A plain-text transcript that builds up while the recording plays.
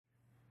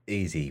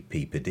Easy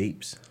peeper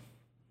deeps,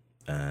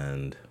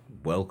 and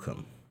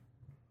welcome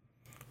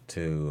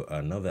to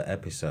another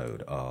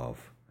episode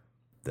of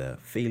the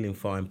Feeling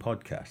Fine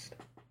podcast.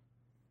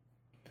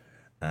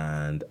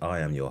 And I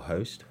am your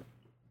host,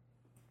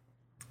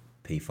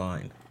 P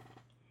Fine,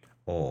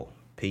 or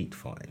Pete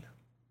Fine,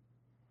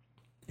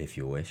 if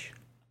you wish.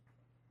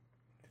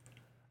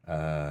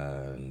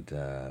 And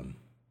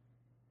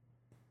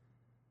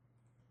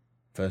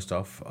first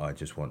off, I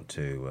just want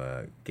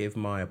to give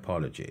my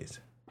apologies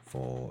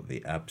for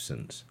the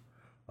absence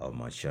of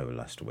my show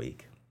last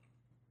week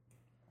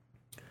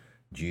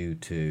due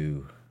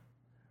to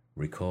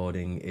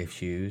recording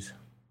issues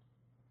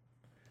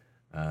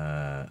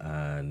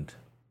and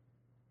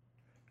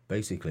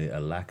basically a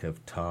lack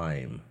of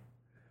time.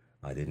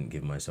 I didn't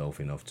give myself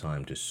enough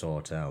time to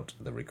sort out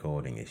the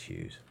recording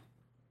issues.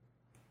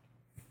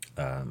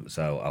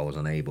 So I was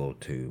unable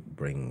to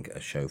bring a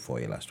show for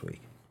you last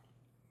week.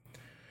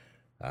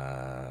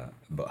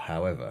 But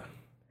however,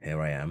 here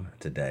I am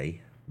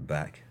today,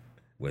 back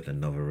with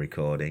another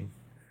recording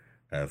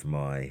of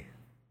my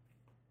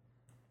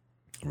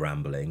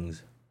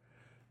ramblings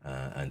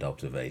and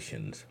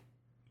observations.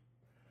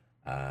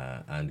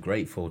 And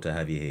grateful to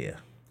have you here.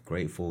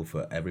 Grateful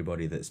for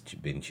everybody that's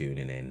been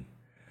tuning in.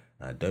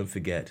 Don't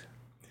forget,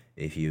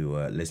 if you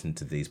listen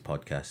to these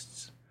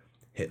podcasts,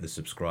 hit the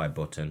subscribe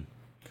button.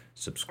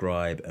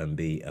 Subscribe and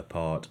be a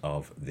part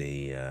of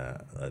the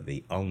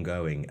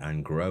ongoing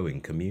and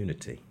growing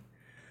community.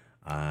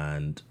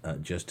 And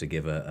just to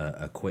give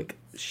a quick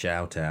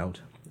shout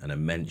out and a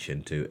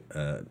mention to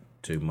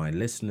my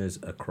listeners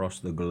across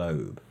the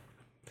globe.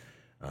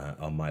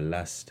 On my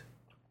last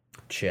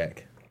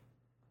check,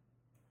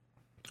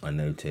 I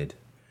noted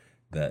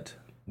that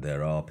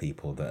there are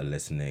people that are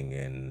listening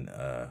in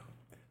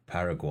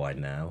Paraguay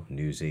now,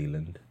 New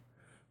Zealand,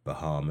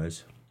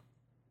 Bahamas,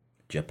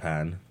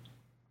 Japan,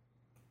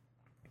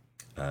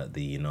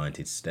 the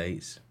United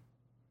States,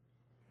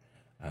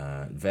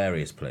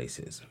 various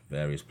places,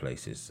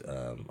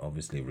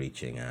 obviously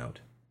reaching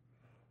out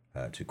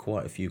to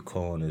quite a few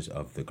corners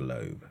of the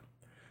globe.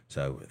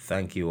 So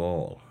thank you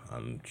all.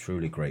 I'm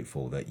truly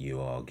grateful that you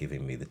are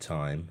giving me the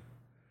time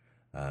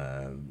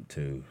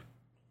to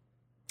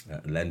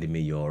lending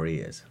me your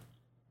ears.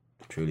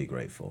 Truly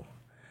grateful.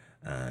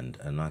 And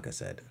like I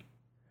said,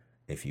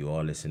 if you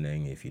are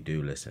listening, if you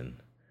do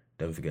listen,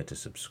 don't forget to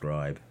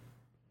subscribe,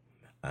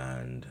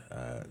 and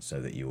so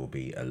that you will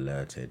be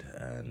alerted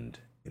and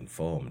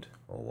informed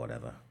or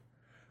whatever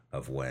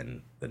of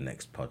when the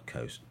next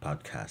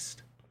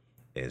podcast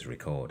is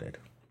recorded.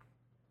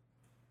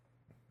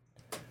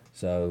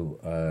 So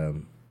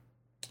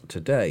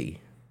today's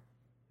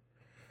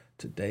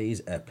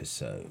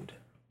episode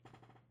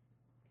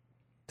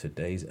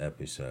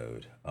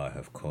I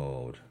have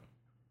called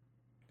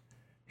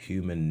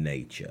Human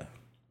Nature.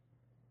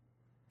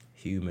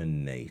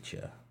 Human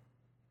nature.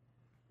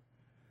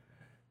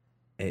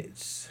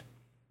 It's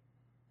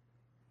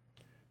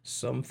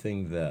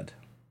something that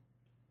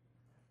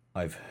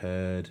I've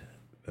heard.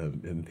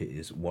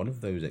 It's one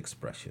of those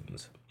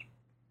expressions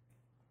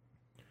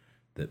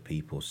that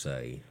people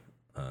say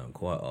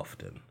quite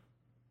often.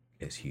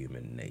 Is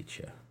human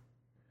nature.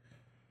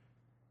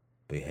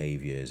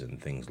 Behaviors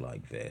and things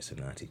like this, and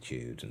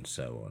attitudes and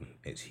so on.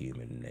 It's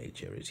human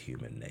nature. It's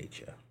human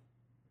nature.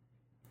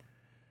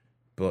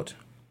 But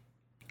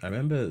I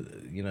remember,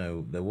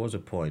 there was a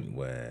point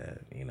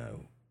where,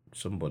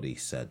 somebody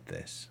said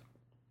this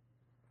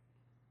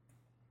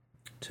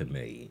to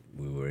me.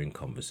 We were in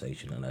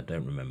conversation, and I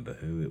don't remember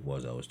who it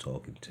was I was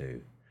talking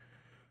to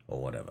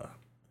or whatever,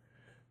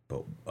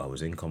 but I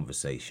was in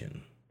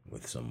conversation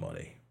with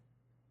somebody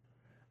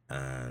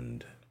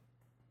and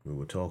we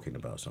were talking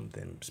about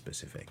something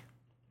specific,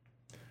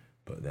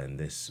 but then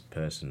this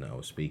person that I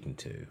was speaking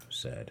to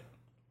said,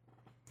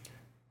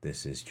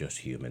 this is just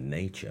human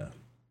nature.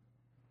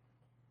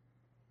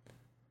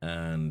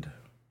 And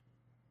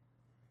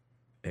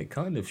it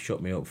kind of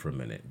shut me up for a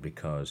minute,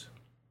 because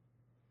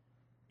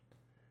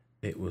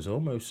it was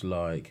almost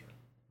like,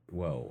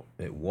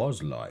 it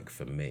was like,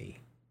 for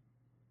me,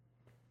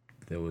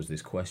 there was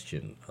this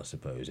question, I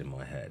suppose, in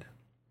my head,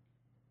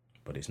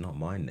 but it's not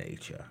my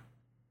nature.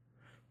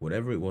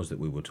 Whatever it was that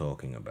we were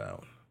talking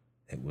about,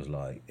 it was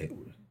like,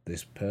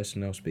 this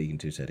person I was speaking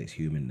to said it's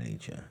human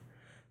nature,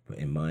 but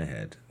in my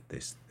head,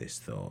 this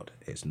thought,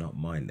 it's not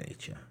my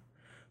nature.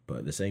 But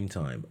at the same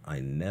time, I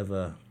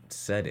never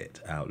said it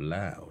out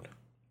loud,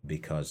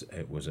 because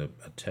it was a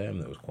term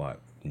that was quite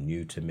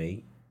new to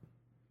me,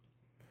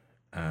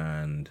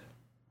 and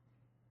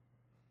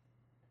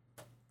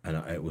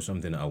it was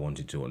something that I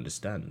wanted to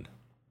understand.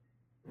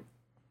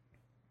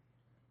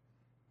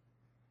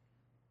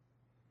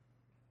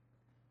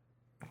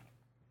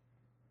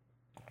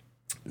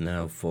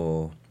 Now,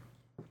 for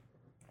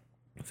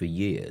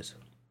years,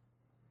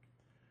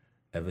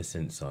 ever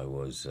since I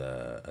was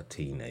a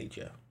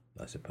teenager,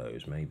 I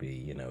suppose,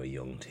 maybe, a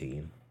young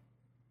teen,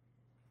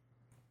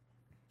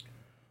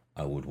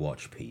 I would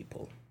watch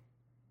people.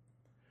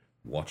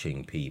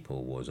 Watching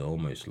people was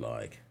almost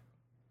like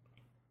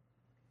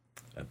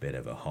a bit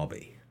of a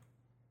hobby.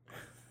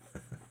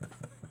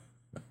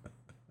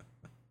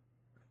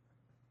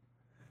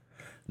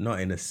 not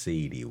in a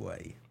seedy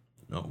way,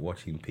 not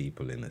watching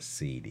people in a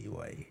seedy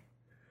way.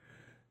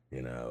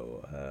 You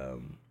know,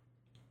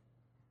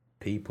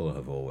 people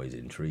have always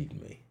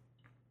intrigued me,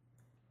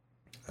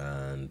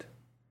 and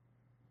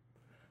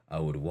I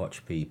would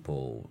watch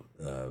people's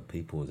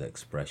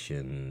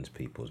expressions,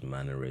 people's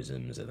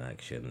mannerisms and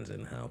actions,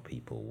 and how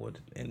people would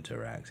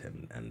interact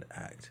and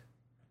act,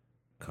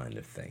 kind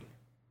of thing.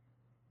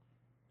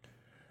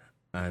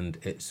 And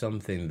it's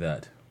something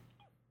that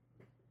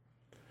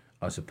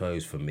I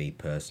suppose for me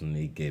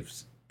personally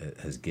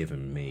has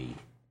given me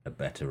a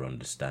better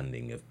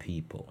understanding of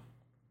people.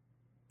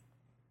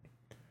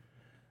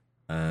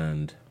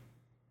 And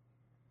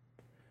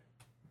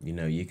you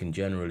know, you can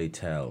generally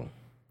tell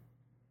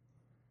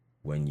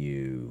when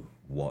you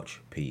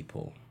watch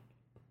people.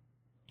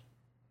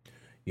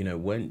 You know,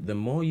 when the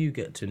more you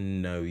get to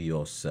know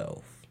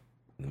yourself,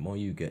 the more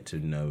you get to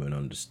know and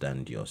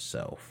understand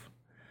yourself,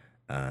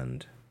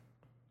 and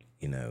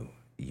you know,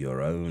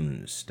 your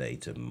own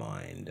state of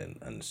mind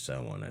and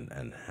so on,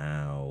 and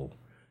how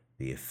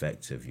the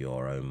effects of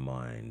your own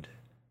mind,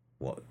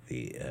 what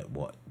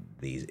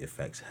these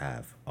effects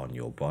have on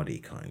your body,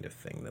 kind of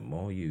thing. The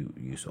more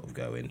you sort of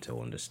go into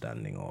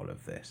understanding all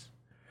of this,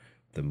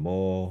 the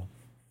more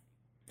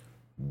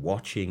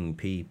watching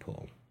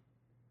people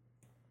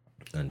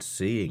and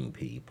seeing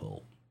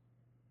people,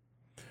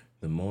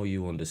 the more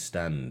you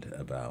understand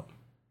about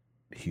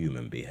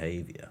human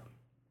behavior.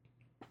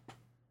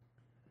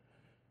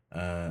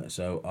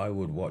 So I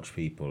would watch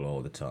people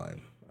all the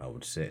time. I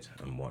would sit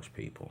and watch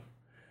people.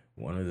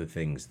 One of the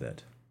things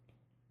that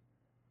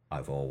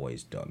I've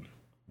always done,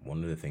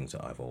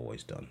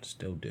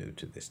 still do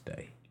to this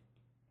day,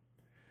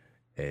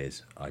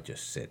 is I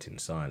just sit in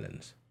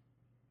silence.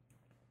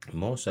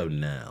 More so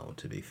now,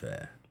 to be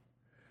fair.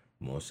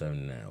 More so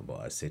now, but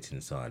I sit in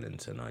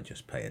silence and I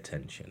just pay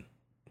attention.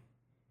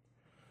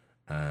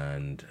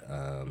 And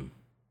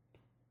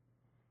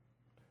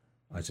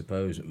I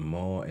suppose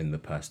more in the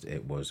past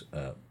it was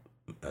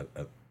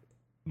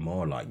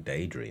more like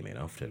daydreaming.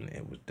 Often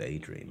it was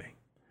daydreaming.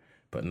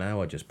 But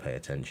now I just pay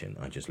attention.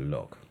 I just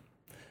look.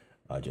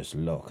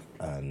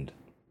 And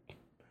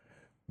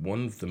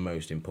one of the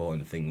most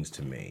important things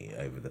to me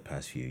over the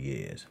past few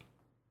years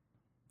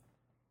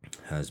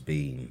has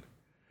been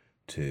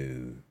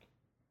to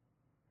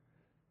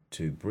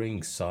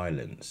bring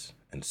silence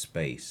and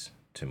space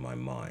to my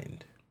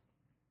mind.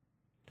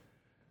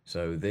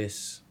 So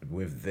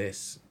with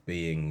this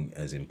being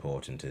as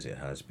important as it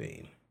has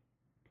been,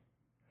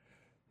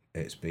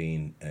 it's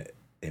been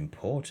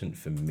important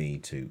for me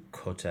to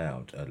cut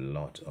out a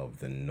lot of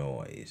the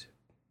noise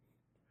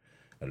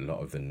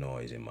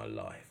in my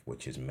life,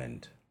 which has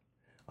meant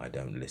I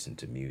don't listen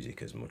to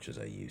music as much as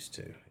I used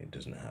to. It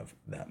doesn't have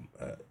that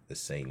the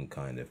same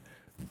kind of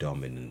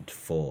dominant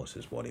force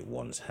as what it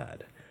once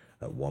had.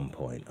 At one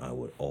point, I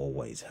would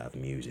always have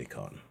music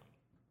on.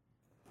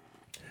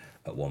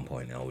 At one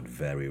point, I would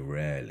very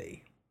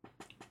rarely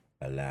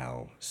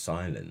allow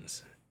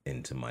silence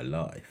into my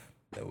life.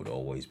 There would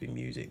always be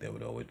music, there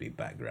would always be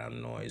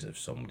background noise of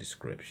some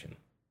description.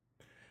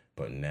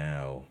 But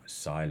now,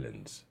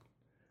 silence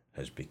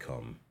has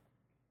become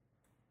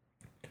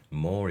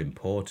more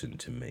important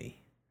to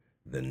me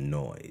than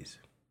noise.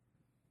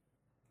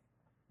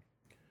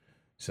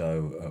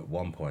 So at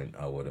one point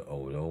I would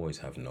always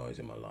have noise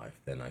in my life.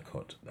 Then I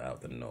cut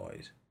out the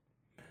noise.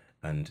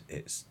 And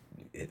it's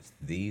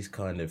these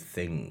kind of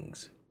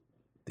things,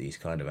 these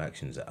kind of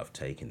actions that I've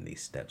taken,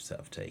 these steps that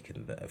I've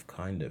taken, that have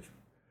kind of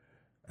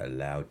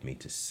allowed me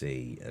to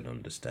see and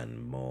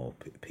understand more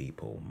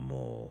people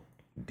more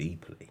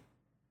deeply.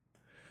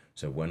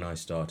 So when I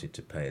started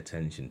to pay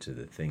attention to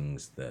the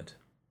things that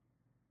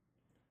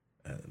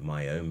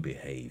my own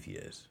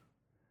behaviors,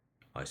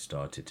 I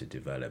started to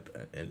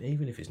develop, and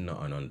even if it's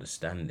not an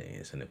understanding,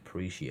 it's an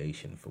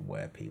appreciation for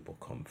where people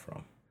come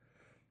from.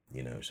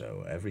 You know,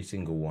 so every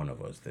single one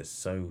of us,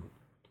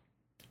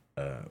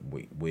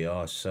 we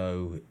are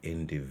so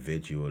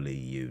individually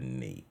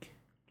unique,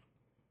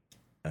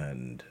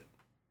 and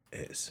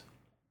it's,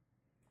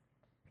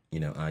 you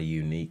know, our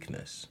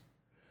uniqueness,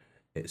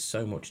 it's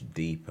so much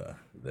deeper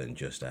than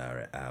just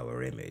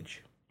our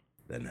image,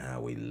 than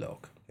how we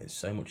look. It's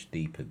so much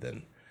deeper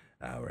than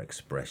our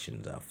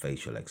expressions, our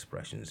facial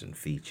expressions and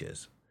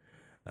features,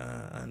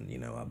 and, you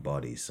know, our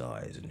body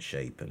size and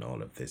shape and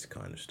all of this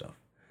kind of stuff.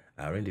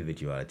 Our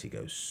individuality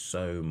goes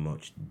so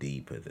much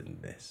deeper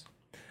than this.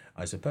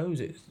 I suppose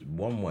it's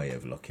one way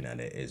of looking at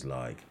it is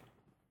like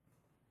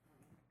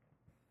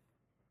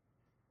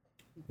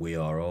we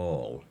are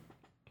all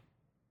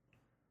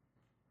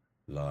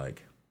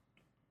like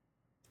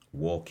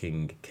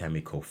walking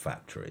chemical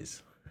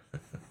factories.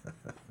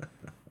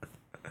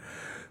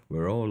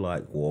 We're all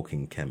like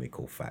walking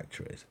chemical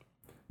factories,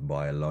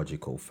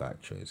 biological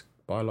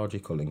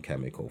and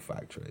chemical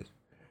factories.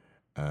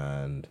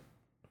 And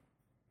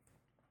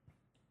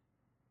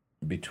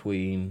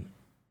between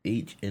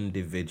each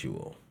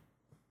individual,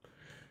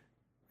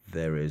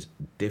 there is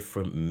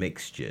different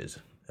mixtures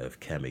of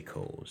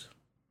chemicals.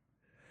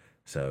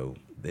 So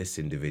this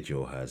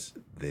individual has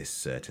this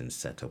certain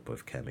setup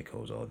of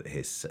chemicals, or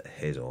his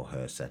or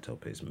her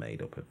setup is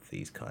made up of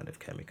these kind of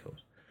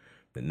chemicals.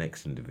 The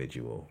next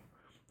individual,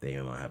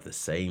 they might have the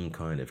same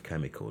kind of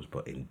chemicals,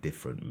 but in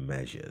different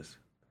measures,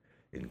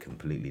 in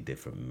completely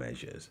different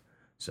measures.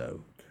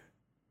 So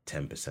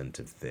 10%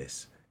 of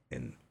this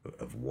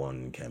of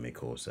one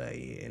chemical,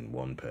 say in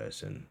one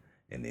person,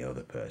 in the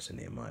other person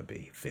it might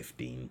be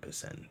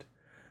 15%,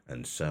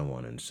 and so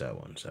on and so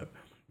on. So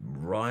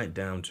right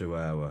down to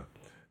our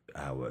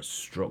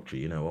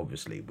structure,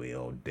 obviously we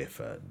all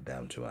differ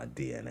down to our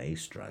DNA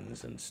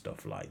strands and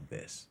stuff like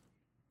this.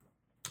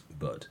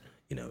 But,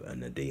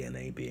 and the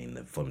DNA being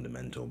the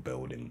fundamental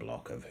building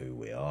block of who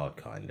we are,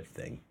 kind of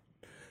thing.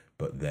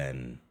 But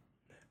then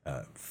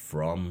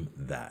from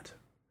that,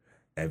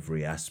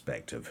 every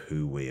aspect of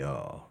who we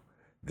are,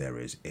 there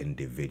is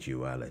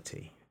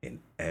individuality in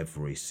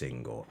every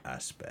single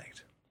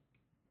aspect.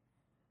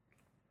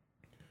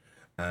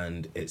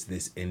 And it's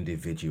this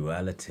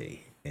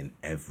individuality in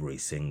every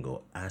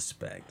single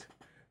aspect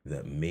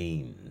that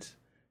means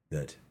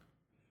that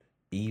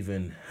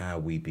even how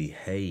we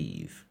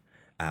behave,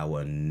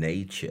 our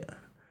nature,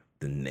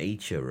 the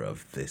nature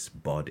of this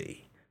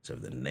body, so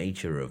the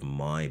nature of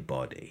my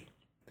body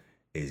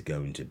is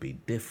going to be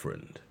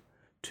different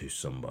to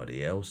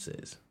somebody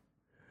else's.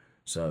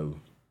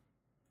 So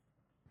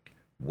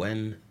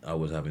when I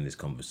was having this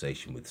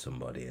conversation with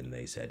somebody and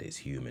they said it's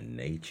human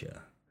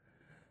nature,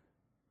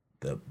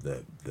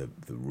 the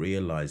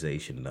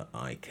realization that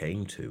I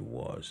came to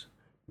was,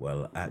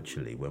 well,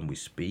 actually, when we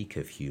speak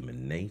of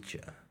human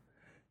nature,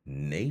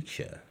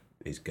 nature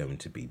is going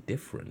to be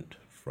different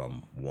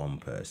from one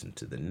person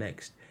to the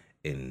next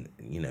in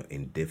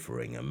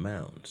differing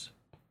amounts.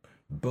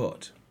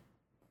 But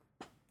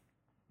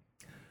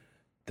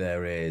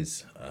there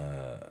is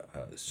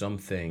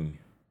something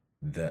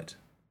that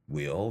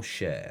we all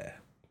share.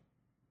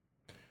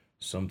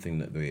 Something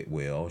that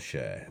we all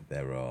share.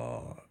 There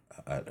are,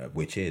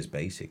 which is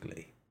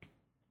basically,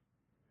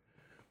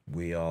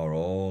 we are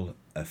all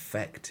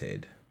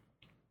affected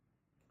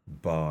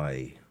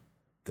by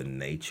the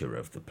nature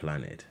of the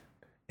planet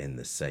in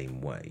the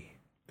same way.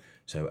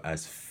 So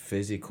as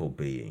physical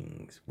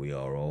beings, we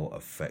are all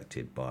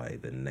affected by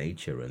the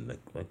nature and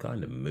the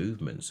kind of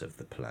movements of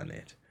the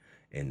planet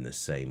in the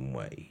same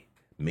way,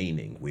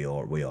 meaning we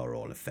are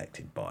all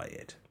affected by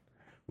it.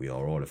 We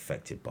are all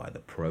affected by the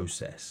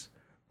process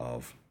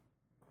of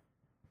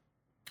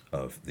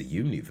the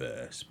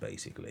universe,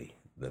 basically.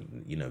 The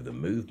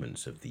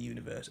movements of the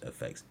universe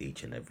affects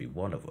each and every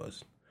one of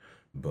us,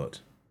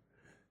 but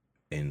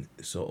in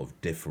sort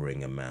of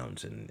differing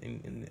amounts and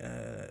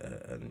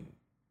in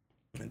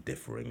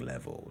differing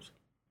levels.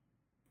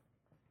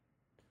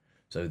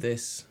 So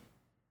this,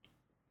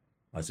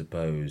 I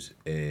suppose,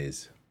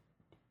 is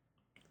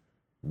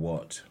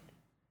what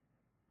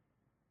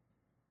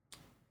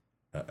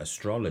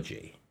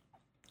astrology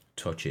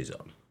touches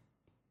on.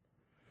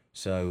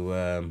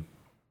 So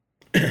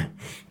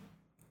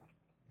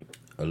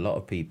a lot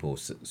of people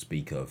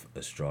speak of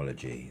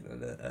astrology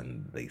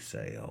and they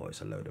say, oh,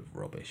 it's a load of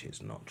rubbish,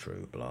 it's not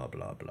true, blah,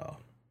 blah, blah.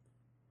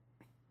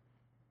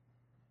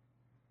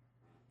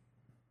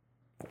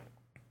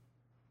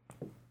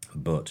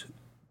 But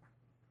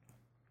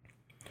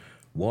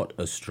what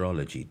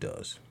astrology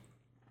does,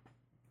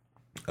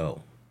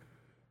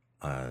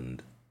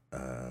 and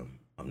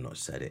I've not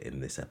said it in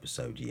this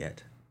episode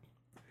yet,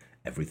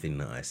 everything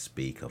that I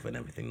speak of and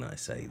everything that I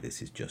say,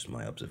 this is just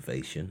my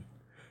observation.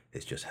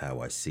 It's just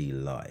how I see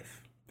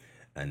life.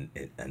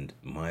 And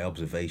my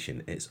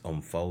observation, it's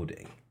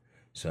unfolding.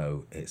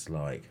 So it's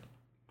like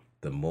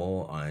the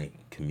more I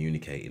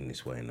communicate in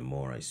this way and the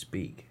more I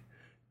speak,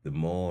 the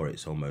more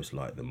it's almost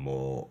like the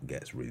more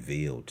gets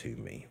revealed to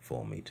me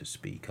for me to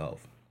speak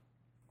of.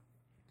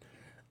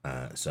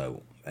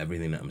 So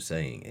everything that I'm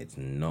saying, it's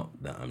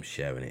not that I'm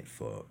sharing it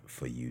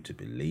for you to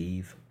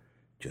believe,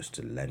 just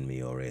to lend me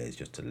your ears,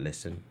 just to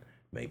listen,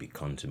 maybe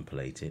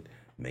contemplate it.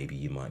 Maybe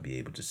you might be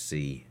able to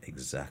see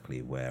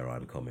exactly where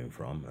I'm coming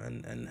from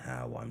and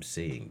how I'm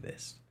seeing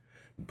this.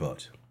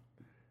 But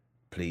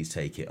please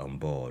take it on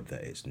board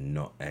that it's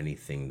not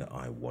anything that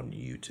I want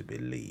you to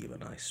believe,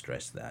 and I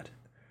stress that.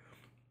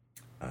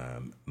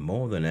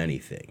 More than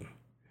anything,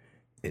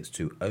 it's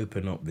to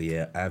open up the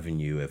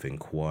avenue of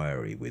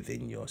inquiry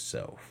within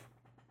yourself.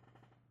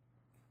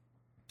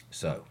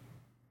 So,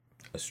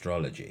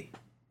 astrology.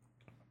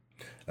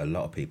 A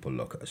lot of people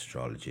look at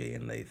astrology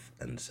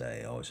and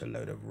say, oh, it's a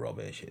load of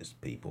rubbish. It's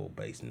people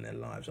basing their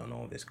lives on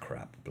all this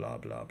crap, blah,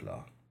 blah,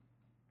 blah.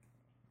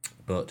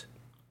 But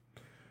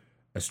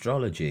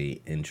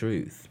astrology, in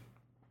truth,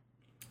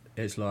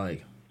 it's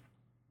like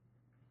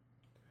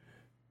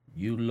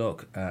you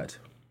look at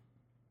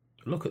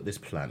this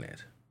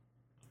planet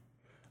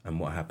and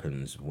what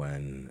happens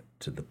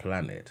to the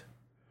planet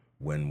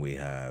when we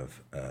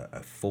have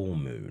a full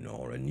moon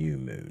or a new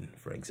moon,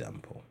 for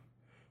example.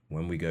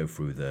 When we go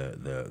through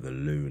the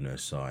lunar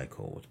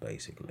cycles,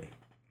 basically.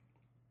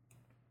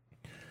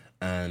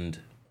 And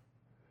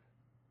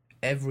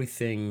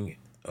everything,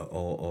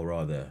 or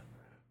rather,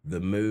 the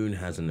moon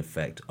has an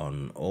effect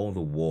on all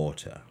the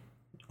water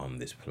on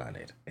this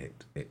planet.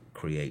 It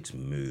creates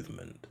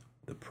movement.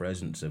 The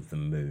presence of the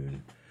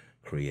moon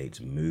creates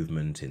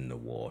movement in the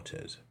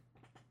waters.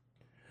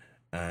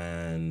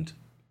 And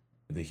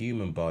the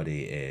human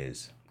body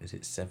is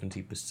it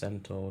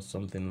 70% or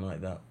something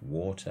like that?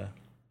 Water?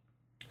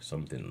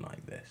 Something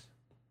like this.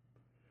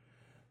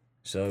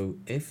 So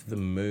if the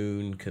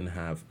moon can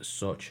have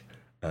such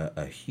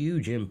a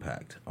huge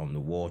impact on the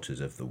waters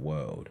of the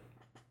world,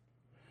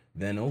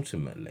 then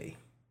ultimately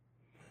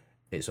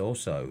it's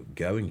also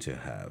going to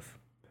have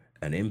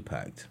an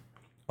impact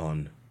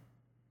on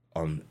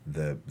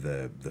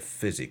the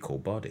physical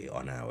body,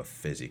 on our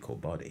physical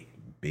body,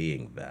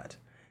 being that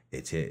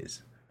it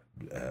is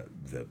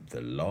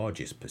the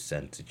largest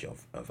percentage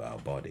of our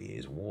body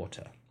is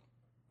water.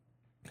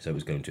 So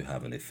it's going to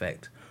have an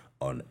effect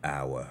on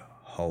our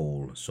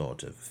whole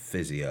sort of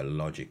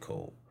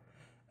physiological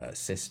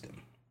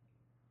system.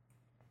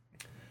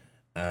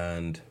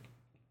 And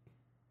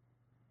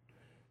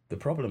the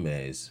problem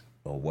is,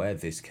 or where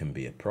this can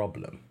be a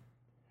problem,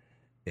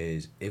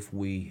 is if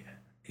we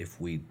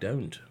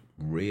don't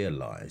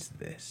realize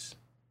this,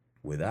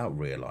 without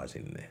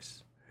realizing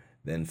this,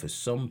 then for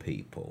some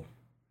people,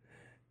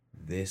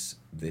 this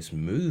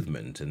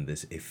movement and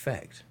this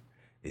effect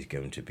is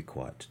going to be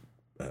quite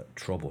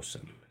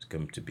troublesome. It's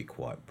going to be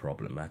quite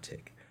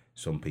problematic.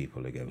 Some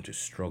people are going to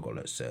struggle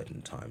at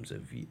certain times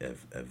of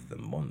the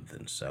month,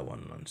 and so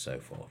on and so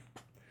forth.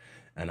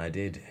 And I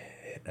did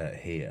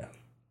hear.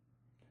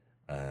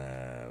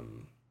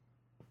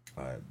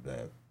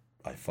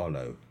 I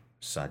follow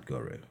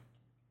Sadhguru.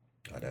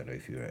 I don't know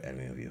if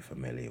any of you are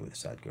familiar with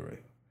Sadhguru.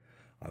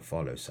 I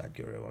follow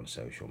Sadhguru on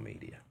social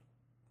media.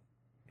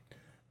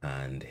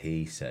 And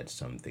he said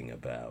something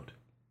about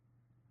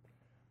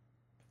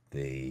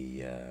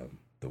the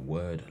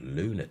word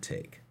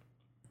lunatic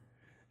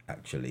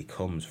actually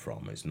comes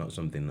from, it's not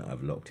something that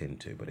I've looked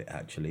into, but it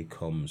actually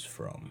comes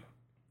from,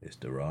 it's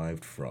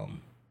derived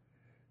from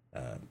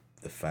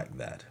the fact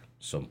that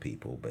some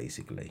people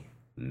basically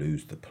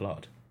lose the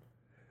plot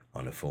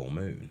on a full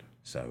moon.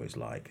 So it's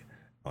like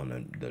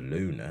on the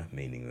lunar,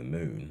 meaning the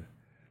moon,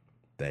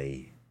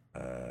 they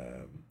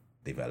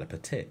develop a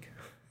tic,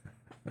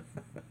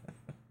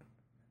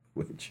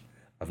 which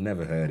I've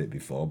never heard it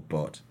before,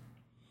 but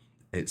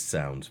it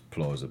sounds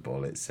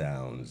plausible. It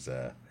sounds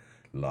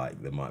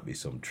like there might be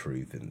some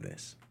truth in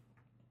this.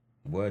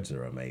 Words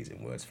are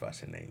amazing. Words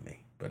fascinate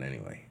me. But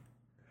anyway,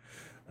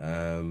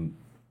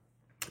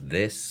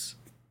 this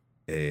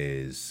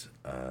is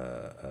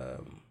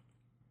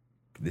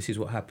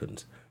what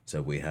happens.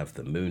 So we have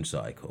the moon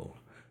cycle.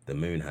 The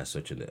moon has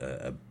such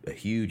a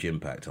huge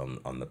impact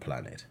on the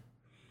planet,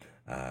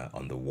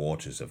 on the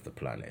waters of the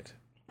planet.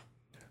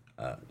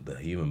 The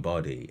human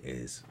body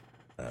is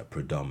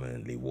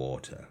predominantly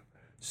water.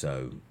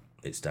 So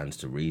it stands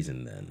to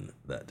reason then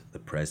that the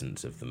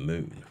presence of the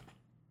moon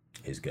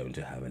is going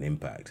to have an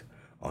impact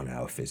on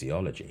our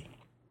physiology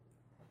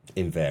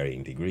in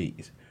varying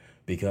degrees,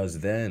 because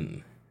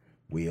then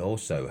we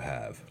also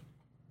have,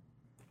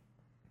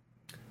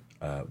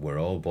 we're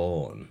all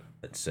born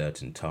at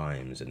certain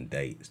times and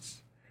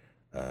dates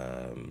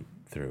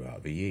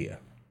throughout the year,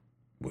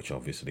 which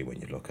obviously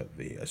when you look at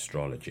the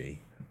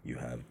astrology, you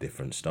have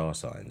different star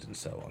signs and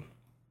so on.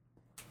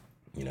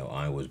 You know,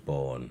 I was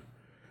born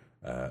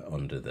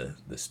under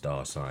the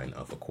star sign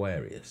of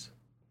Aquarius.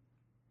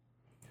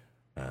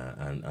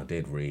 And I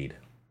did read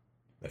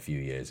a few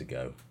years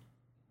ago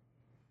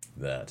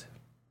that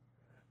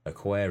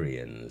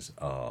Aquarians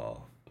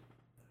are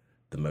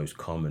the most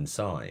common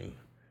sign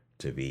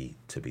to be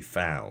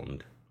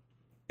found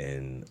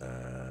in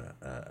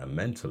a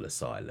mental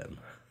asylum.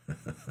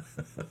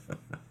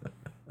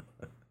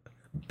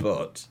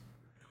 But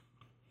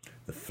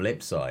the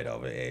flip side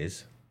of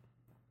it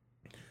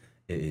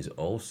is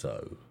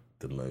also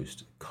the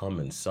most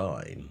common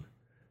sign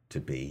to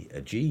be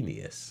a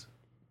genius.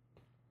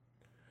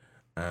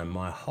 And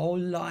my whole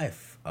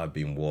life I've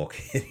been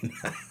walking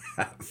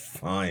that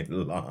fine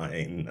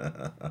line.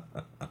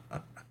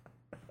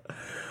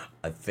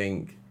 I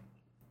think,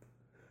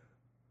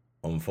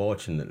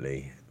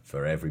 unfortunately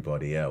for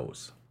everybody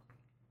else,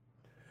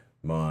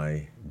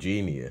 my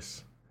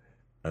genius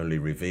only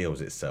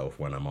reveals itself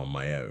when I'm on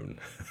my own.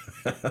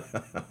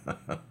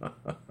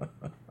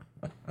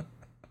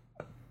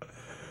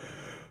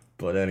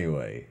 But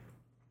anyway,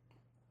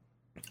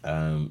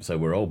 so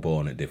we're all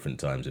born at different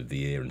times of the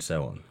year and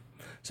so on.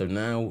 So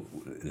now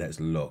let's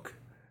look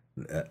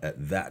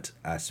at that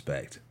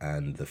aspect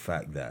and the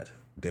fact that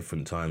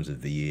different times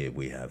of the year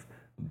we have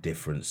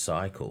different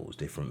cycles,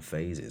 different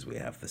phases. We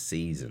have the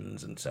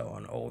seasons and so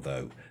on,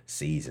 although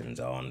seasons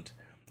aren't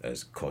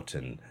as cut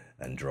and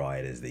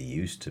dried as they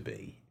used to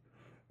be.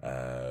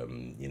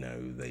 You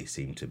know, they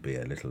seem to be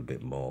a little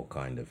bit more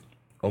kind of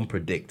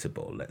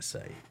unpredictable, let's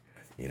say.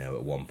 You know,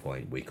 at one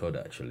point we could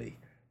actually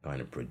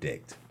kind of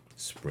predict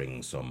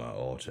spring, summer,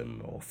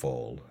 autumn, or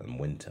fall and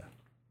winter.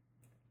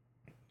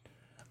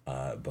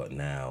 But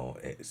now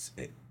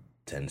it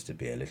tends to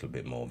be a little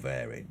bit more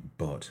varied.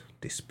 But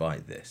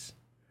despite this,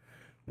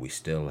 we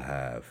still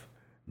have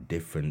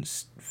different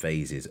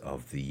phases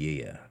of the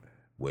year,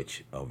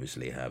 which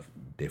obviously have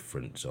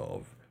different sort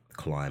of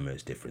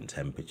climates, different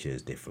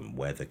temperatures, different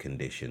weather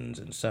conditions,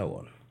 and so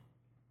on.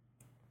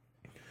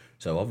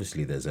 So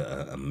obviously there's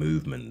a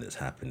movement that's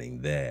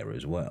happening there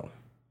as well.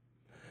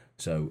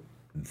 So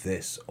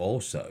this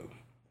also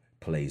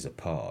plays a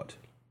part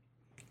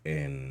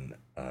in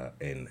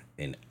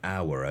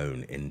our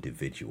own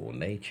individual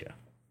nature.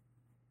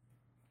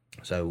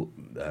 So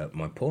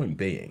my point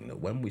being that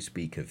when we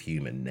speak of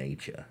human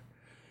nature,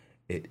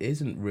 it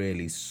isn't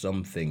really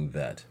something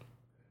that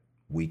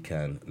we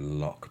can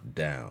lock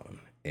down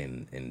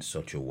in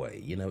such a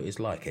way. You know, it's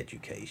like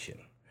education.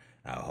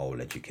 Our whole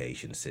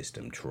education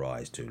system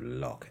tries to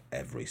lock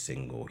every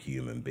single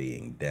human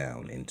being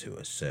down into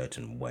a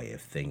certain way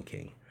of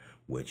thinking,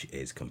 which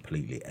is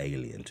completely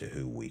alien to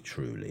who we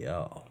truly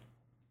are.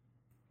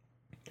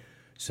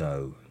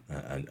 So,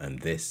 and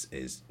this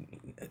is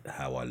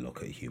how I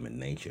look at human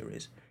nature.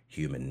 Is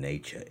human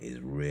nature is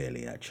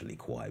really actually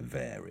quite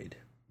varied.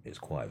 It's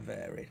quite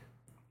varied.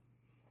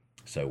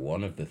 So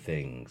one of the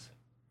things,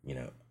 you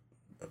know,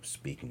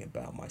 speaking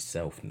about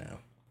myself now,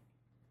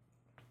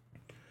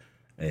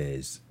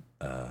 is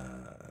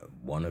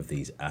one of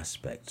these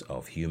aspects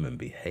of human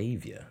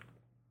behavior,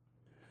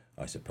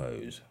 I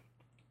suppose.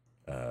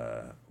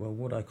 Well,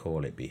 would I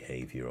call it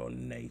behavior or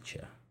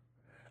nature?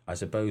 I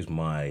suppose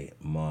my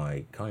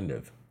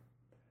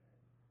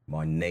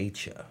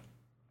nature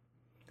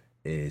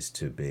is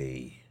to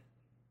be.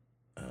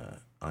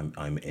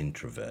 I'm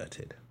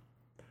introverted.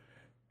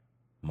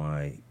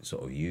 My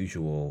sort of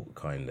usual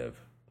kind of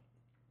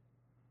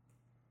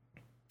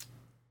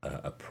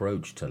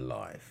approach to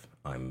life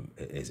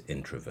is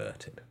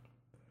introverted.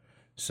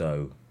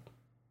 So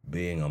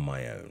being on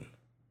my own,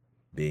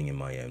 being in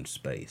my own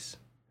space,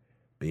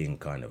 being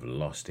kind of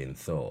lost in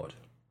thought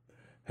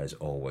has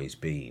always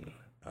been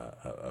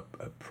a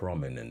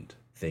prominent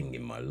thing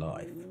in my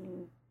life.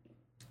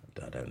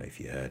 I don't know if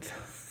you heard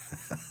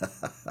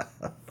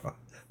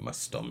my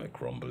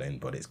stomach rumbling,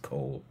 but it's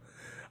cool.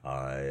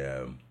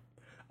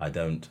 I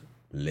don't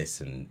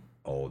listen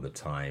all the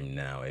time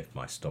now. If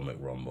my stomach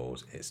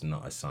rumbles, it's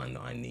not a sign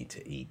that I need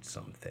to eat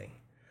something.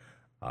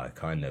 I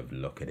kind of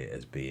look at it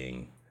as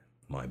being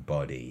my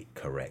body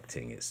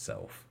correcting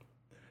itself,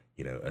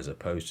 you know, as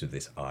opposed to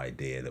this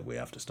idea that we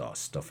have to start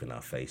stuffing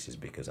our faces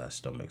because our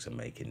stomachs are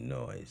making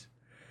noise.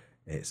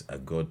 It's a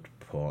good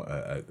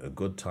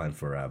time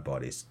for our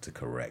bodies to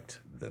correct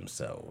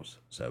themselves.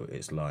 So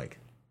it's like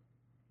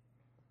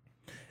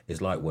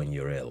when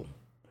you're ill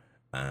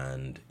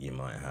and you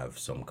might have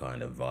some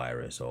kind of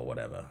virus or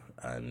whatever,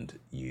 and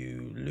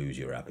you lose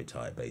your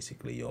appetite.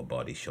 Basically, your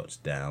body shuts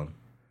down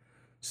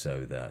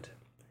so that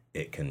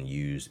it can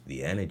use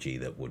the energy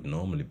that would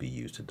normally be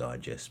used to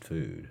digest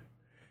food.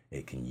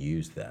 It can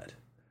use that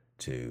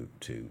to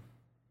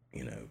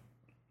you know,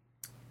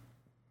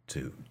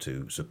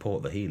 to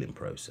support the healing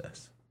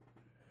process.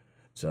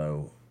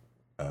 So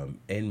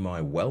in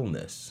my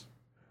wellness,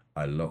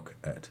 I look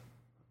at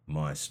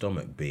my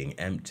stomach being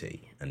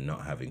empty and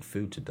not having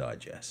food to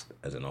digest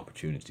as an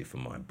opportunity for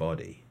my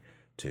body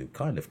to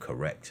kind of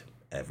correct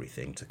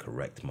everything, to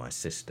correct my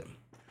system.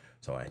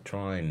 So I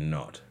try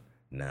not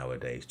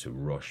nowadays to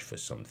rush for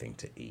something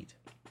to eat.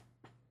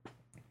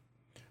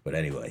 But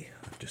anyway,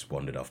 I've just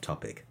wandered off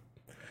topic.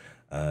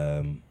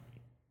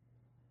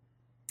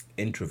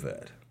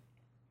 Introvert.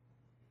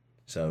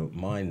 So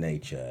my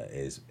nature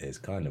is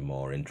kind of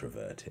more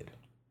introverted.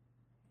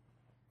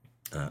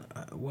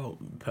 Well,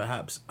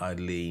 perhaps I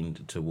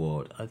leaned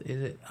toward.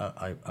 Is it?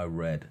 I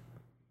read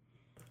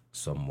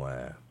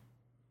somewhere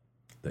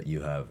that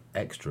you have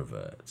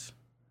extroverts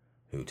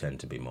who tend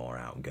to be more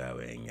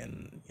outgoing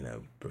and, you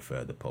know,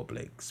 prefer the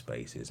public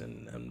spaces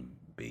and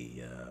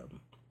be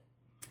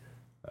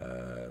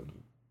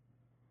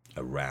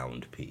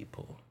around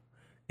people.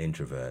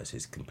 Introverts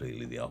is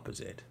completely the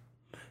opposite.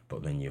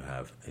 But then you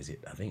have, I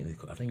think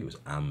it was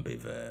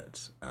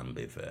ambiverts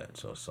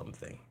or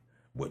something,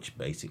 which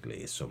basically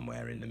is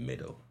somewhere in the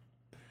middle.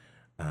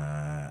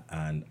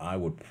 And I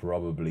would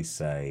probably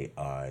say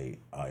I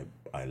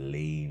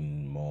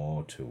lean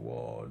more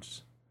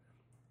towards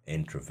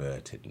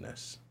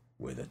introvertedness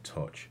with a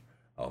touch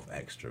of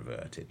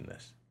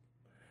extrovertedness,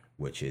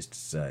 which is to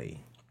say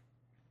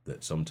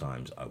that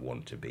sometimes I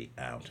want to be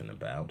out and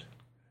about,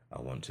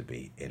 I want to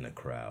be in a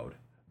crowd,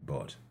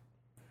 but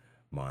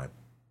my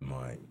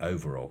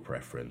overall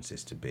preference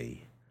is to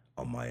be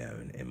on my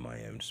own, in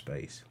my own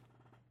space,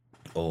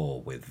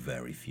 or with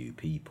very few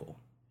people.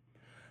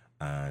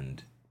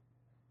 And,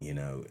 you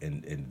know,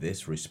 in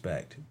this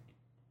respect,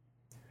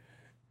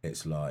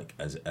 it's like,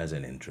 as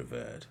an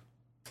introvert,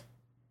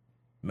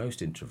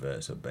 most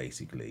introverts are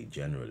basically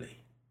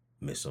generally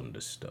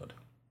misunderstood.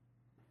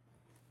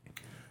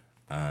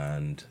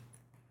 And,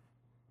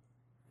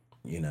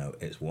 you know,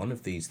 it's one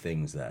of these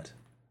things that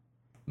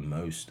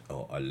most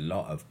or a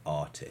lot of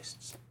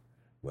artists,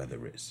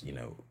 whether it's, you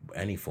know,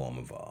 any form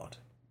of art,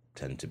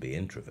 tend to be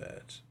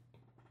introverts.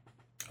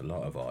 A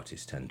lot of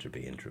artists tend to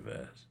be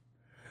introverts.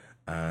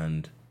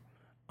 And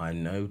I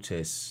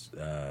notice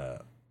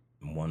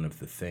one of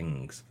the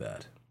things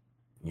that,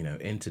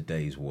 in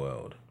today's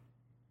world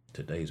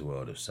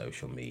of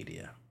social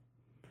media,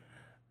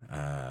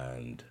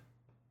 and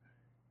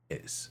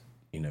it's,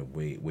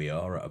 we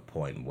are at a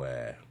point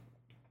where,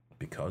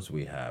 because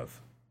we have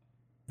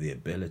the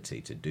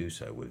ability to do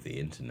so with the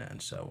internet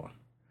and so on,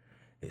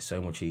 it's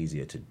so much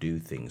easier to do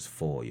things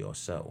for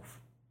yourself,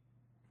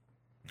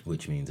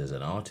 which means as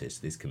an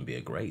artist, this can be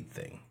a great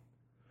thing,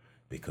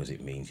 because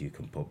it means you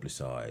can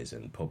publicize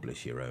and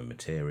publish your own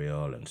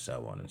material and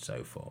so on and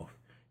so forth.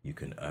 You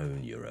can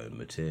own your own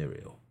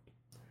material.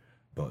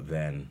 But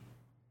then,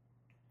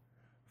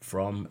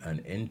 from an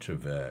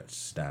introvert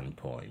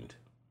standpoint,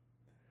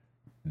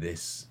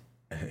 this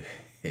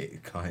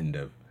it kind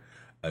of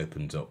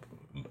opens up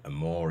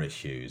more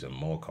issues and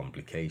more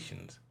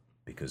complications,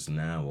 because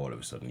now all of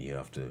a sudden you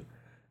have to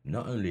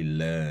not only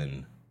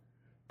learn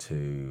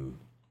to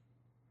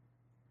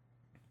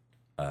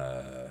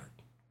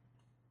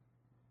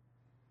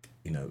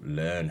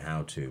learn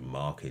how to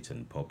market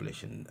and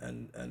publish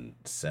and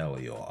sell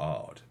your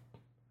art,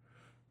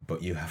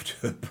 but you have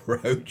to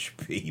approach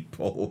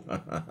people,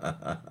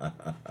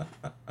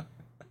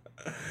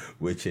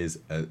 which is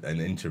an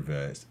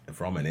introvert,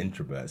 from an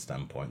introvert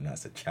standpoint,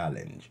 that's a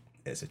challenge.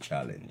 It's a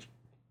challenge.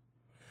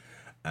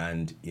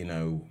 And,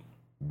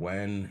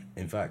 when,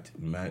 in fact,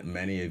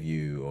 many of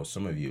you, or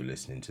some of you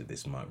listening to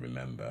this might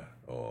remember,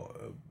 or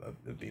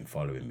have been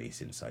following me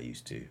since I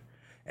used to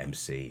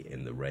MC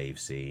in the rave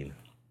scene.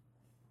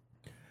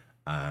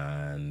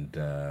 And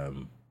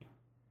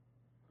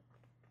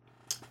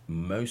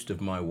most of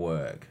my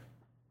work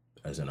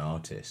as an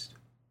artist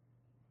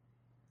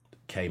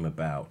came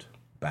about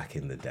back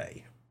in the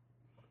day.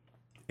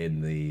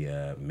 In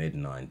the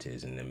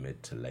mid-90s, in the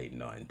mid to late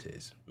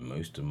 90s,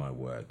 most of my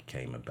work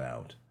came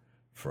about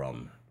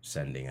from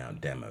sending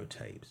out demo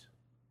tapes.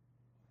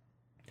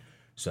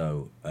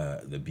 So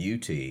the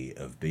beauty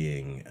of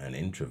being an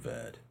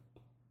introvert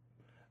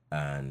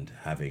and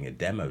having a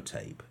demo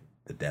tape,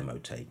 the demo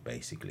tape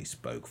basically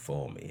spoke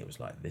for me. It was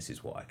like, this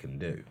is what I can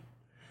do.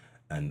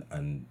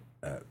 And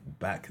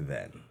back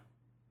then,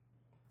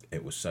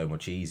 it was so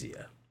much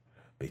easier,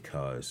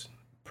 because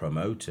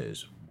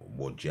promoters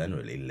would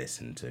generally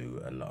listen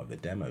to a lot of the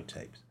demo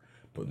tapes.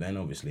 But then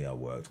obviously I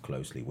worked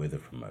closely with a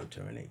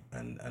promoter,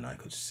 and I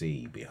could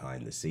see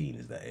behind the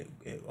scenes that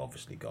it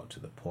obviously got to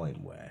the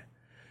point where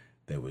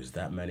there was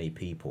that many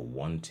people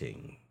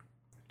wanting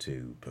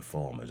to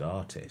perform as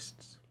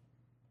artists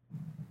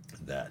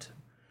that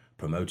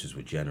promoters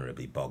would generally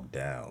be bogged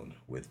down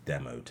with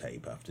demo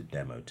tape after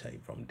demo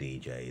tape from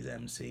DJs,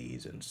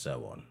 MCs, and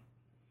so on.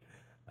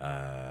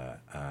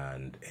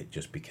 And it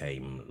just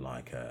became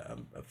like a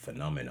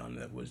phenomenon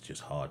that was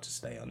just hard to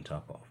stay on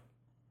top of.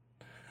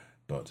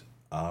 But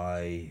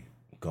I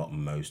got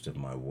most of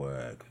my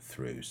work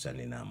through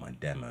sending out my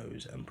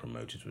demos, and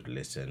promoters would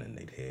listen and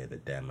they'd hear the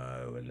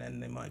demo, and then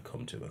they might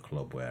come to a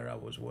club where I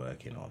was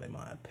working, or they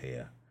might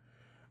appear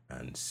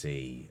and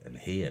see and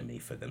hear me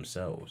for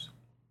themselves.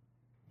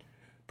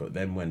 But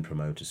then when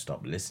promoters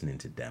stopped listening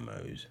to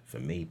demos, for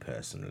me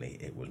personally,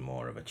 it was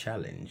more of a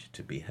challenge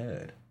to be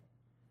heard.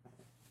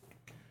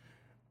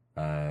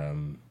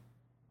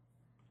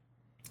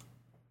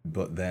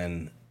 But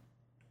then,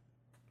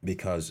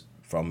 because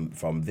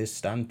from this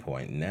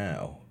standpoint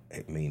now,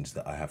 it means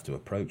that I have to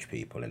approach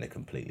people in a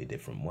completely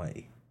different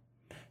way.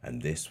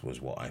 And this was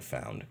what I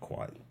found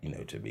quite,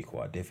 to be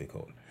quite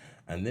difficult.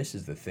 And this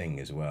is the thing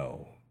as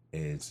well,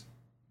 is,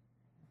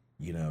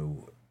 you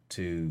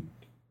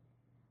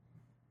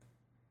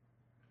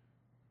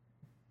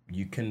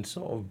can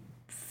sort of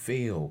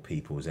feel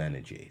people's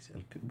energies.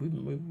 And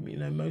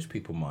most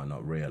people might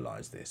not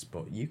realize this,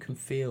 but you can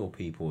feel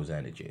people's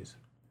energies.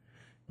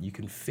 You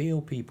can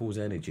feel people's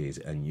energies,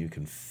 and you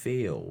can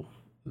feel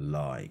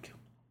like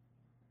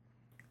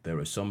there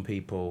are some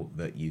people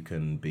that you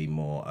can be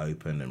more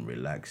open and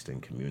relaxed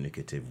and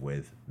communicative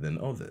with than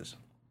others.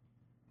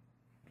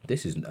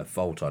 This isn't a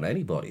fault on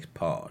anybody's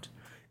part.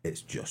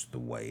 It's just the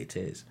way it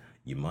is.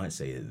 You might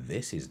say that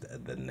this is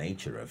the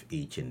nature of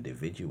each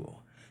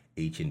individual.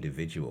 Each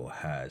individual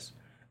has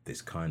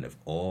this kind of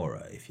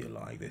aura, if you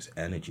like, this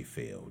energy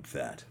field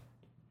that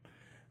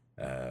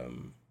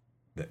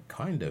that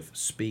kind of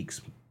speaks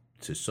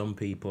to some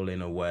people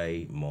in a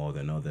way more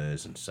than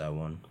others, and so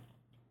on.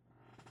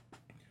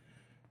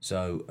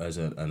 So as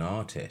an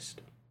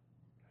artist,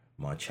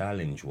 my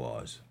challenge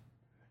was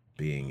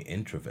being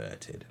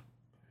introverted,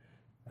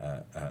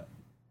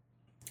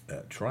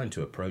 trying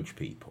to approach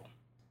people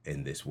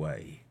in this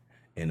way,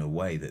 in a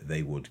way that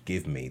they would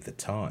give me the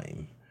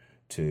time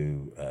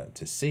to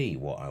see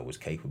what I was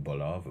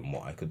capable of and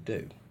what I could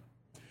do.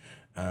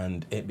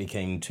 And it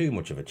became too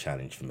much of a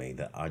challenge for me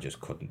that I just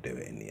couldn't do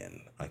it in the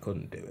end. I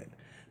couldn't do it.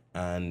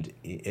 And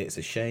it's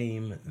a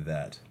shame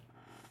that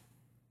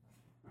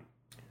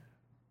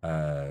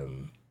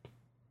in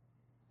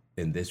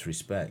this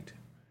respect,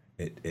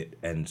 it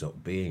ends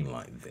up being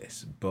like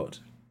this, but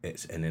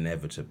it's an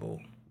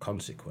inevitable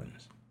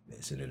consequence.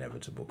 It's an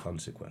inevitable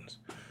consequence.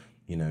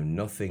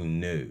 Nothing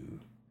new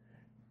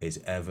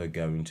is ever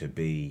going to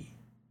be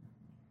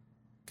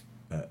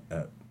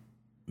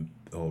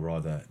or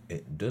rather,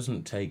 it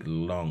doesn't take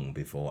long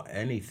before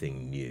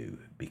anything new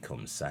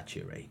becomes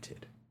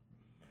saturated.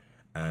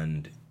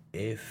 And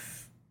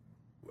if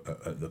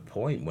at the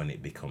point when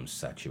it becomes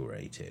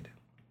saturated,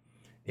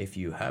 if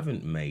you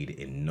haven't made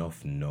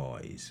enough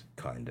noise,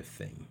 kind of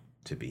thing,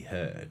 to be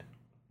heard,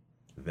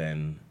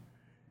 then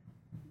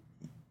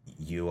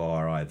you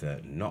are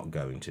either not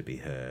going to be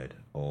heard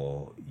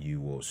or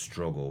you will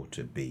struggle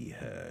to be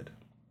heard.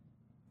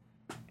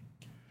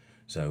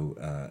 So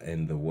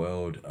in the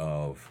world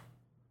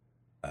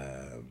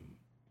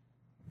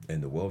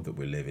that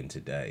we live in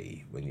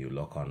today, when you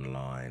look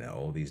online at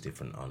all these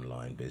different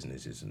online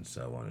businesses and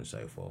so on and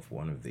so forth,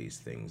 one of these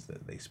things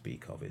that they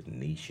speak of is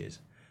niches,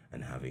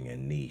 and having a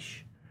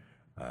niche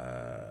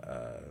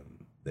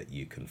that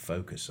you can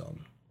focus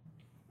on,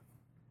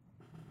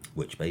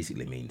 which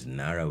basically means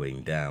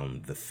narrowing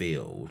down the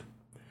field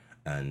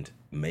and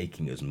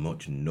making as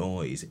much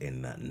noise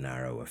in that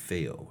narrower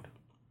field.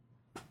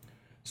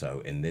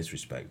 So in this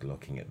respect,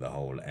 looking at the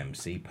whole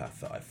MC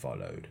path that I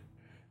followed,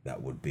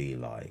 that would be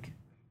like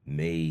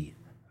me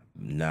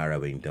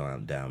narrowing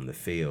down the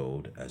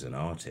field as an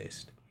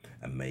artist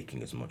and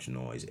making as much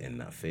noise in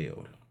that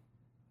field,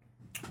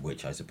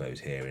 which I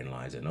suppose herein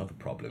lies another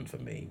problem for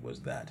me,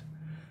 was that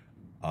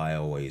I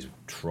always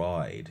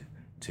tried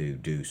to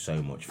do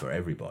so much for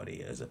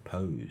everybody as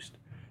opposed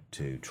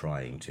to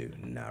trying to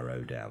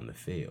narrow down the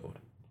field.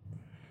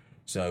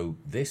 So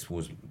this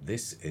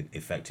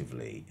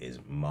effectively is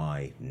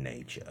my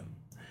nature.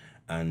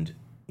 And,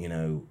 you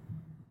know,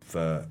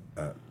 for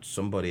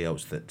somebody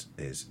else that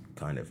is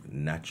kind of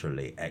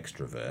naturally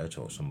extrovert,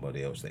 or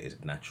somebody else that is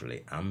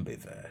naturally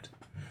ambivert,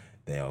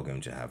 they are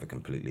going to have a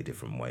completely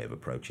different way of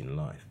approaching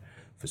life.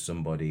 For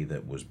somebody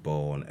that was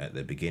born at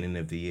the beginning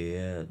of the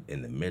year,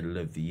 in the middle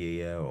of the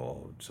year,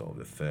 or sort of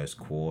the first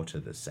quarter,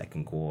 the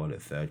second quarter, the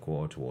third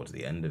quarter, towards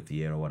the end of the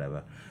year or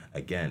whatever,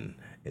 again,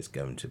 it's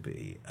going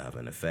to have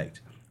an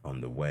effect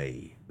on the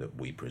way that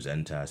we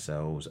present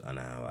ourselves and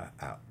our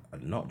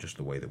not just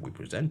the way that we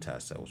present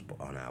ourselves, but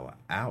on our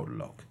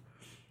outlook.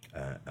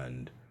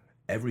 And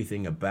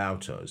everything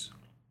about us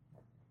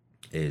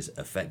is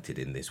affected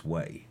in this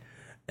way.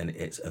 And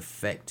it's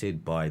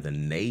affected by the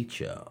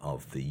nature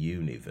of the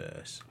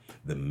universe,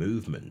 the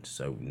movement.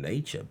 So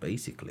nature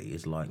basically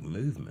is like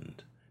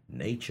movement.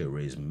 Nature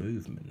is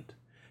movement.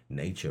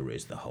 Nature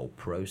is the whole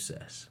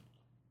process.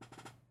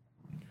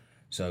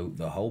 So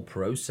the whole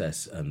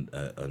process and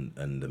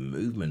the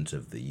movement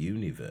of the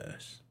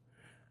universe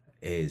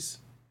is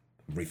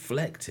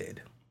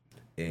reflected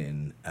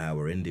in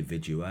our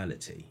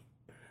individuality,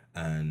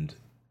 and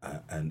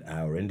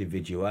our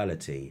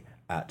individuality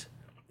at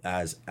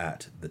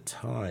the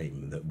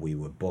time that we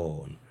were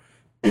born,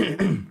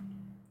 the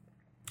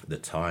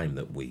time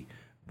that we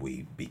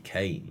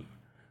became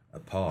a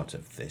part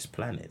of this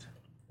planet,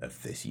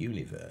 of this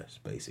universe,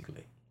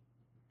 basically.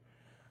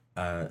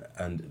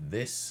 And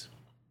this,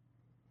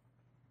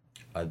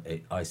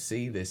 I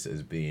see this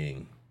as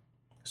being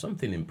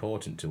something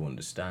important to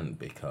understand,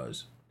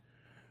 because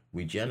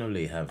we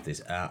generally have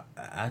this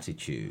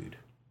attitude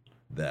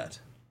that,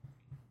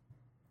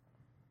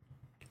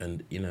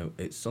 and you know,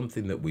 it's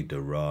something that we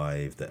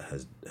derive, that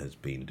has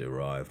been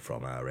derived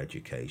from our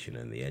education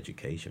and the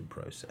education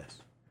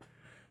process.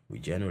 We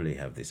generally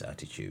have this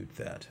attitude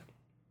that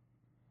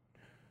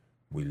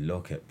we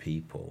look at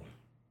people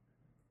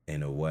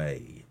in a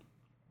way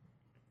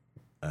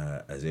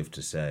as if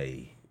to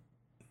say,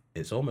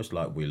 it's almost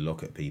like we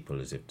look at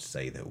people as if to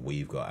say that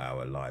we've got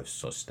our lives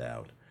sussed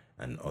out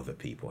and other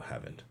people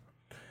haven't.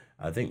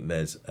 I think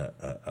there's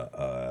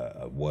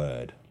a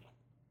word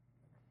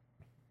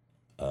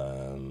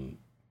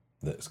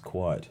that's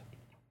quite,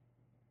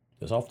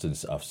 there's often,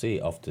 I see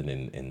it often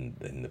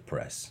in the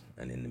press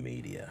and in the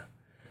media,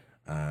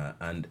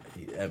 and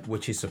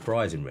which is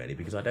surprising really,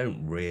 because I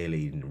don't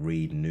really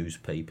read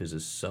newspapers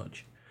as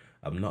such.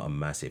 I'm not a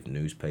massive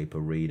newspaper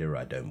reader.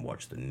 I don't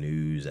watch the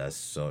news as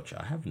such.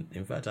 I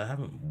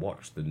haven't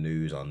watched the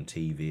news on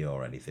TV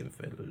or anything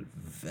for a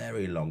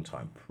very long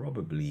time,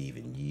 probably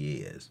even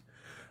years.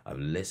 I've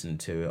listened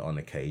to it on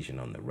occasion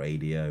on the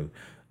radio,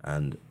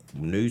 and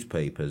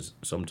newspapers,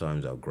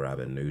 sometimes I'll grab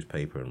a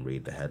newspaper and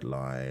read the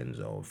headlines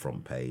or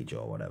front page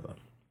or whatever.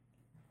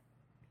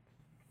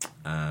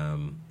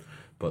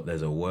 But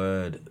there's a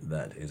word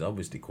that is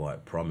obviously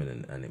quite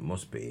prominent, and it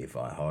must be if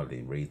I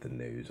hardly read the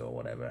news or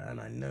whatever, and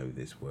I know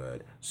this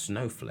word,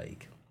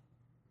 snowflake.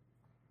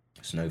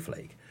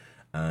 Snowflake.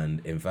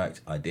 And in fact,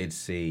 I did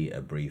see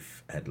a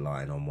brief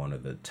headline on one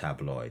of the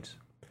tabloids,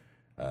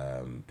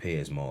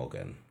 Piers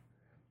Morgan,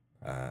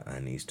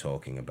 and he's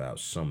talking about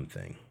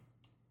something.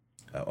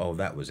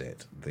 That was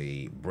it.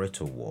 The Brit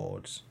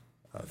Awards,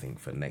 I think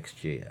for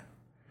next year,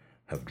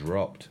 have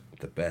dropped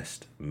the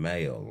best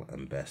male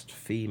and best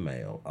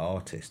female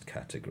artist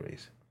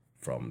categories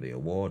from the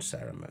award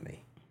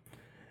ceremony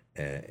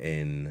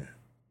in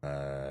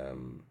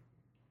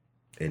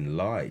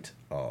light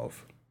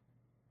of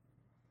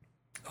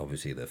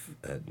obviously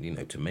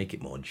to make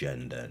it more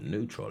gender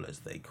neutral, as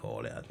they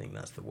call it. I think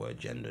that's the word,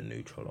 gender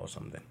neutral or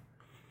something.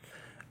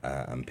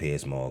 And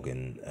Piers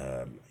Morgan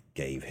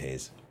gave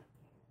his,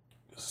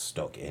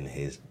 stuck in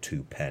his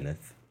two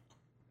penneth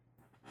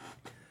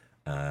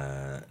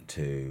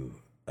to,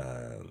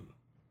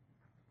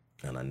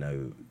 and I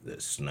know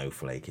that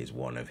snowflake is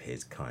one of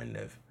his kind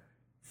of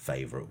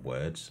favorite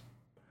words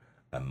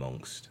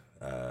amongst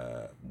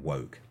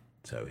woke.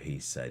 So he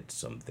said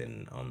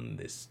something on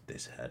this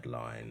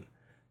headline,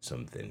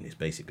 something, he's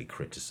basically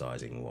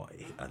criticizing what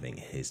I think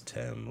his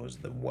term was,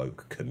 the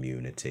woke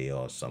community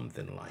or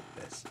something like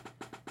this.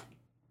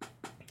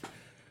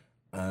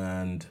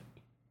 And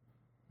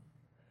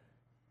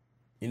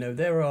you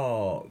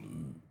know,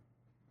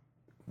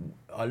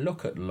 I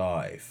look at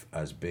life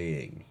as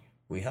being,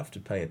 we have to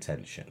pay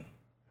attention.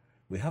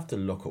 We have to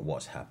look at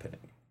what's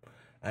happening.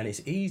 And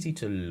it's easy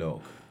to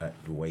look at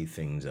the way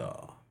things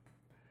are.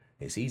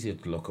 It's easier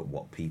to look at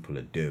what people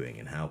are doing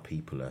and how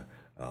people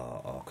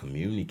are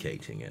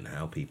communicating and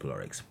how people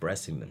are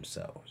expressing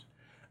themselves.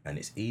 And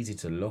it's easy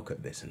to look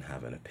at this and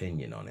have an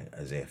opinion on it,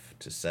 as if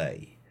to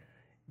say,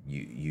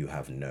 you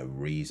have no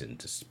reason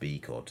to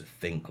speak or to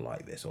think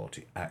like this or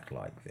to act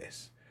like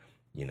this.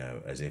 You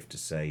know, as if to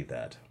say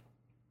that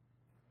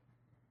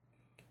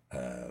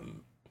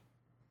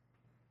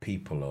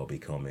people are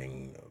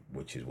becoming,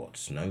 which is what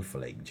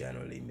snowflake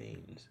generally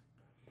means,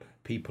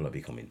 people are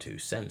becoming too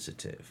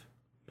sensitive.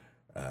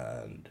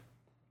 And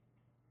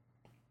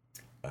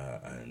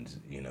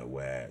you know,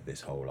 where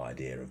this whole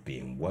idea of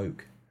being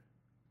woke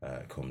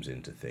comes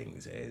into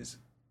things is,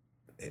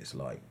 it's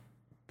like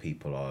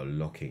people are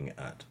looking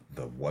at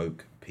the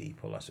woke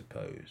people, I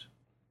suppose,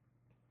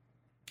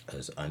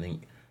 as, I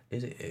think,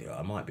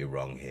 I might be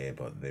wrong here,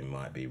 but they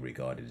might be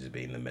regarded as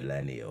being the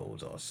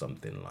millennials or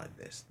something like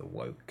this, the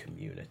woke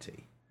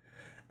community.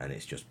 And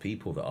it's just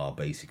people that are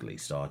basically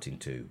starting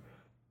to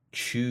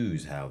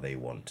choose how they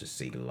want to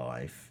see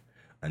life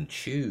and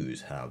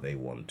choose how they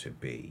want to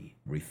be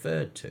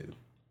referred to.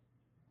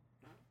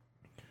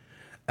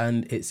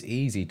 And it's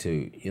easy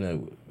to, you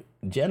know,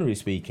 generally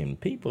speaking,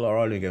 people are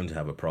only going to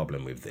have a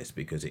problem with this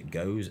because it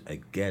goes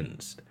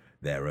against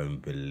their own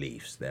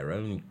beliefs, their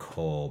own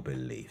core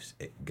beliefs.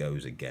 It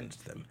goes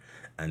against them.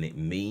 And it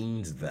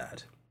means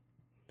that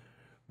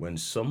when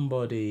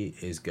somebody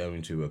is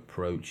going to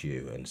approach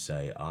you and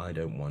say, I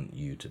don't want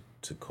you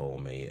to call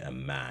me a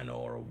man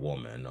or a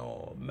woman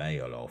or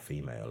male or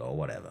female or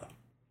whatever,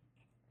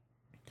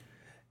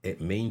 it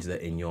means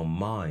that in your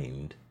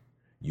mind,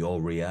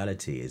 your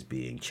reality is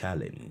being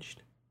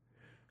challenged.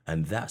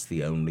 And that's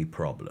the only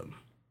problem.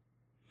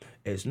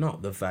 It's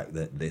not the fact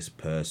that this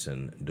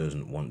person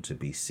doesn't want to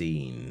be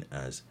seen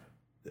as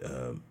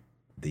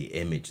the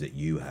image that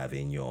you have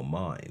in your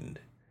mind.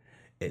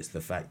 It's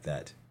the fact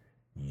that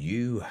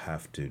you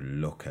have to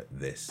look at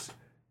this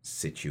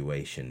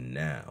situation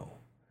now.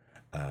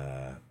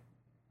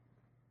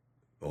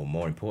 Or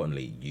more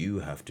importantly, you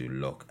have to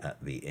look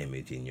at the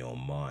image in your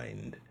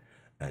mind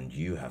and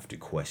you have to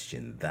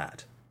question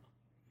that.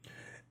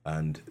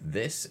 And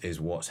this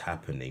is what's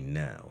happening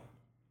now.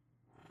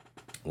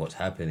 What's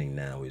happening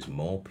now is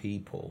more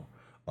people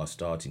are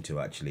starting to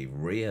actually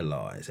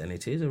realize, and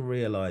it is a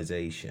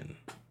realization,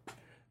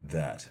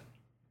 that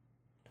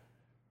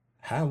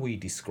how we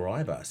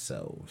describe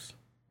ourselves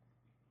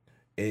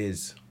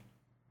is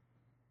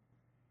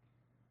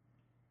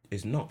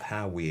not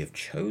how we have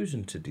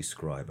chosen to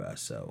describe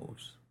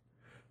ourselves,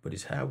 but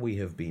it's how we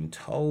have been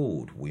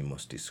told we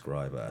must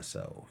describe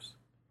ourselves.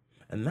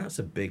 And that's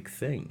a big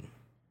thing.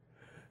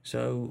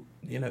 So,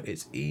 you know,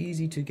 it's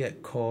easy to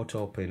get caught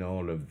up in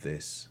all of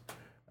this,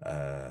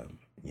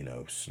 you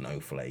know,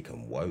 snowflake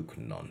and woke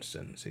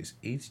nonsense. It's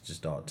easy to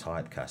start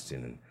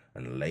typecasting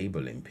and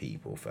labeling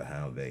people for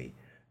how they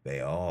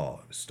are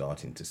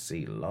starting to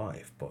see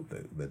life. But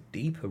the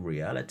deeper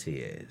reality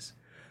is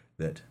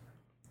that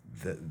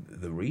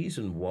the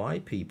reason why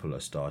people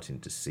are starting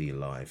to see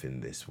life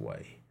in this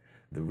way,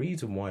 the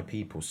reason why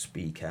people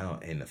speak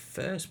out in the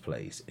first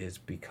place, is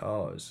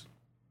because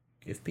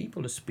if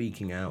people are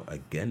speaking out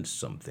against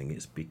something,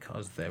 it's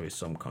because there is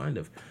some kind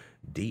of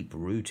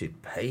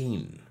deep-rooted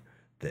pain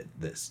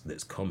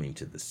that's coming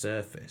to the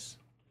surface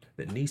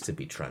that needs to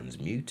be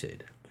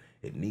transmuted.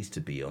 It needs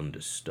to be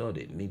understood.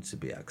 It needs to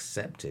be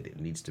accepted. It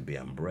needs to be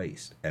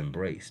embraced.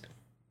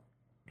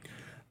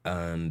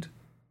 And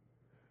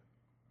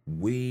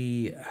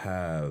we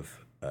have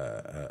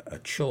a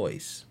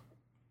choice.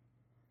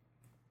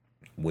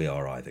 We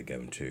are either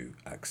going to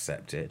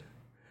accept it.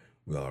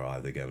 We are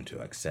either going to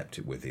accept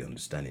it with the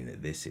understanding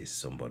that this is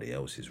somebody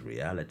else's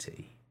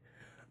reality,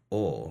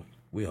 or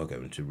we are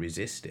going to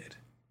resist it.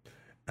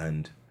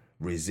 And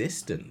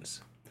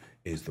resistance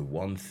is the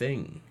one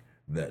thing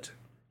that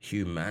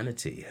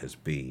humanity has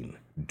been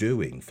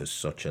doing for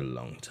such a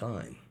long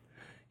time.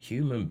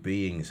 Human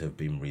beings have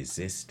been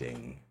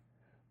resisting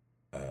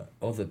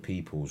other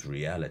people's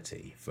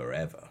reality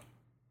forever.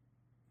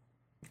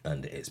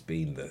 And it's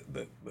been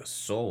the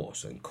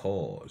source and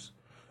cause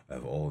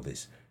of all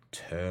this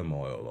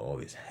turmoil, all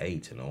this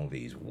hate and all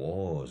these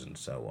wars and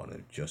so on,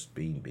 have just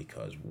been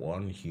because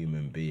one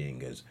human being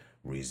has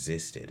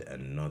resisted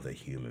another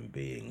human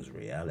being's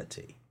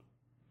reality.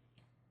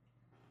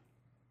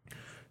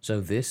 So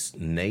this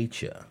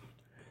nature,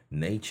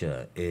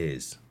 Nature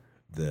is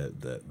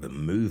the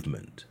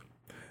movement.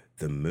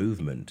 The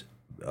movement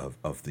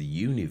of the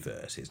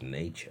universe is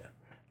nature.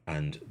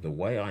 And the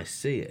way I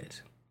see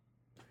it,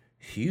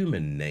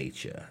 human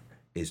nature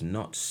is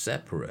not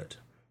separate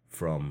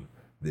from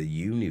the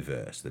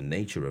universe, the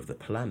nature of the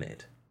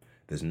planet.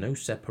 There's no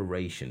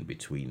separation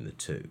between the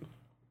two.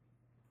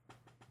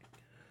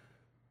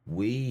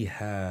 We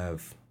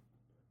have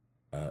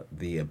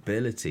the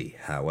ability,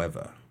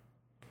 however,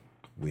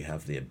 we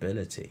have the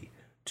ability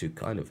to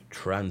kind of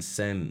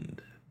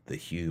transcend the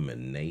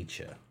human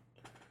nature.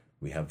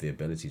 We have the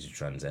ability to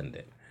transcend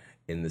it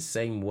in the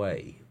same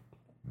way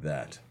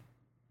that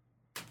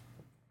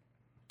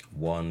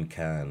one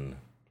can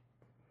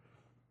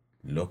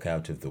look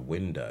out of the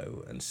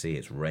window and see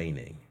it's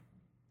raining,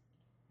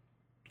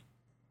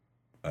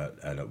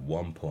 and at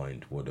one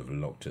point would have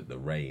looked at the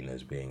rain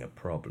as being a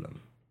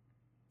problem,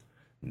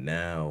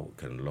 now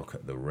can look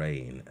at the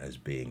rain as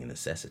being a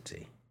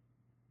necessity.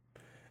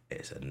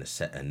 It's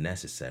a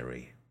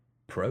necessary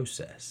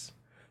process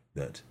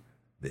that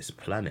this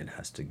planet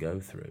has to go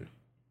through.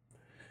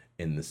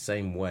 In the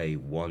same way,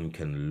 one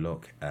can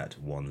look at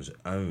one's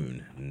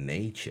own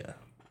nature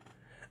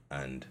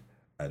and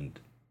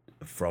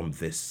from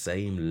this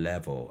same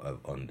level of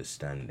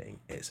understanding,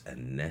 it's a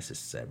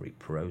necessary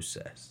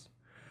process.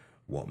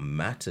 What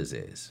matters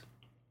is,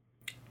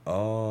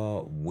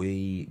 are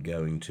we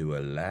going to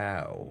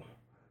allow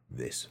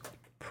this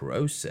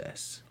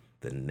process,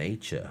 the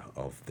nature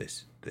of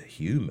the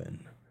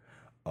human,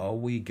 are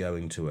we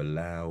going to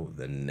allow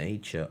the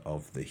nature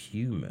of the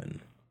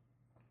human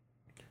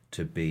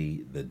to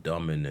be the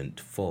dominant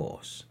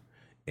force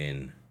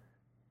in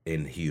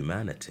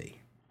humanity?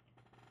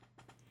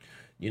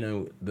 You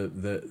know,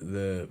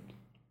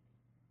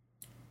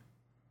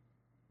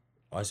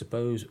 I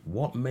suppose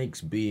what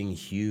makes being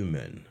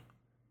human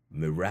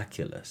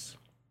miraculous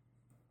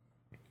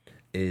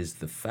is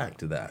the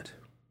fact that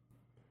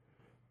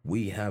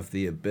we have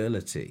the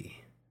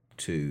ability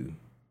to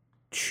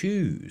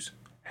choose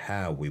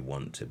how we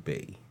want to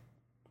be.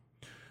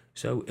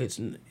 So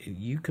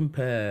you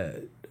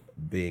compare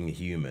being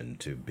human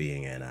to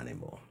being an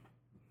animal.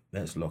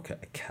 Let's look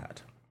at a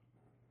cat.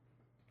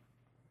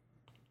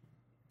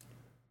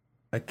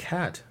 A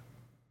cat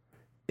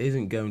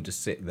isn't going to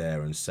sit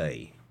there and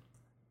say,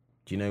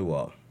 do you know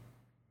what?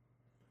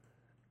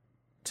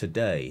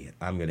 Today,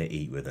 I'm going to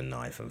eat with a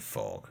knife and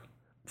fork.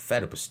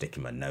 Fed up of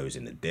sticking my nose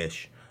in the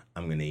dish,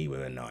 I'm going to eat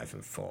with a knife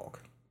and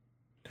fork.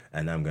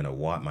 And I'm going to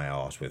wipe my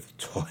arse with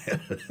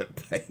toilet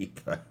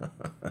paper.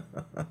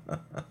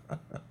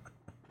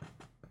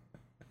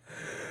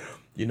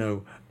 You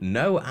know,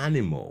 no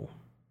animal,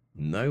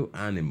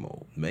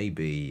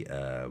 maybe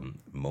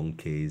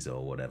monkeys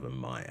or whatever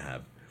might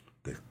have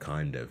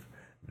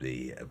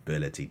the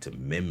ability to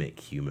mimic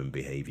human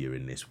behavior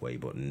in this way,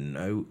 but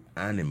no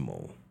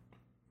animal,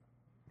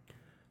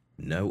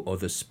 no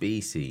other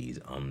species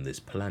on this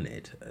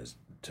planet, as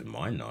to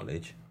my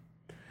knowledge,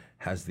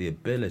 has the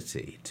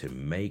ability to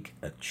make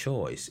a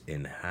choice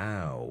in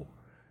how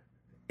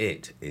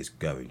it is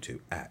going to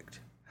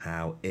act,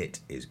 how it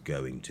is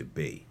going to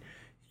be.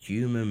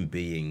 Human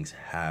beings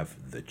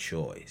have the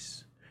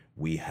choice.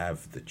 We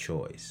have the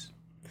choice.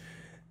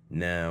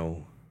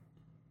 Now,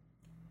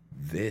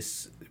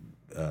 this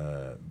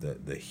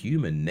the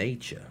human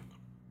nature,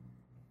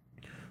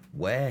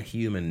 where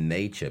human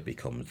nature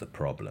becomes the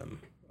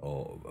problem,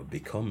 or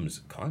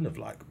becomes kind of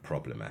like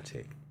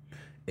problematic,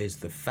 is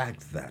the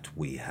fact that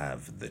we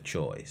have the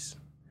choice.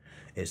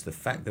 It's the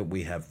fact that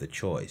we have the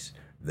choice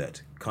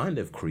that kind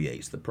of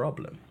creates the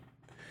problem.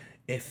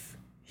 If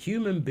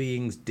human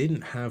beings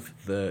didn't have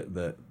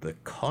the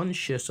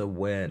conscious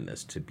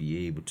awareness to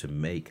be able to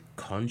make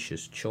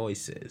conscious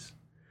choices,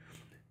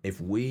 if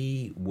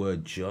we were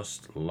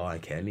just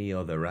like any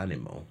other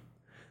animal,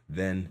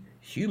 then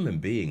human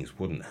beings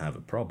wouldn't have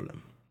a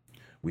problem.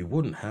 We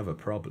wouldn't have a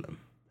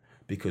problem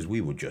because we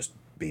would just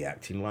be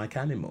acting like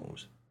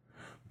animals.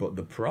 But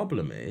the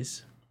problem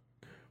is,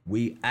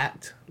 we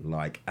act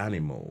like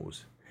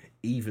animals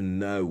even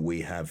though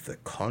we have the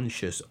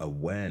conscious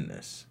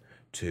awareness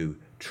to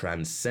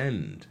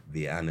transcend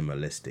the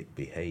animalistic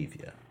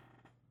behavior.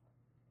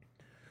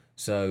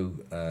 So,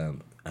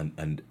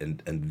 and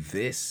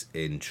this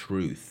in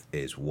truth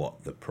is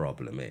what the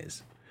problem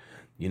is.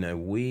 You know,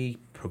 we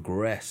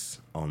progress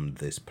on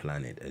this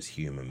planet as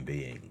human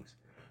beings.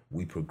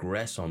 We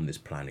progress on this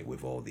planet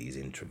with all these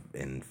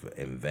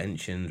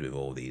inventions, with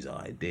all these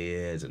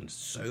ideas, and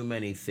so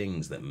many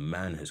things that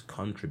man has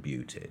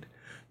contributed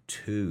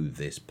to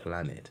this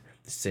planet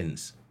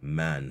since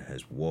man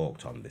has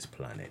walked on this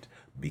planet,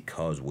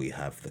 because we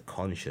have the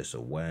conscious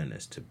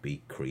awareness to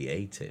be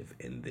creative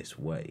in this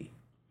way.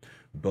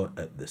 But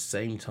at the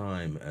same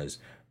time as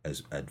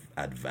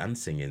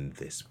advancing in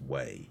this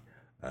way,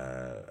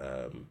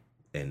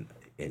 in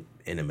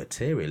a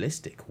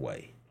materialistic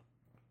way,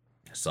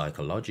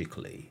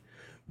 psychologically,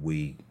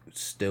 we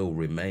still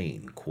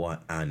remain quite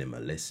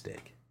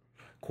animalistic.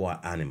 quite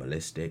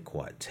animalistic,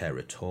 quite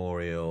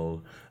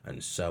territorial,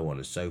 and so on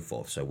and so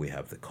forth. So we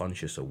have the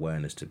conscious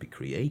awareness to be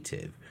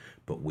creative,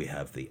 but we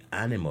have the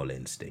animal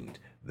instinct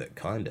that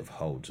kind of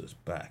holds us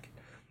back,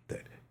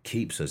 that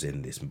keeps us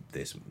in this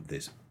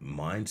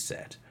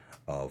mindset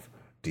of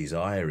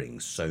desiring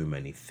so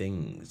many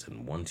things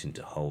and wanting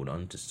to hold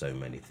on to so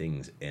many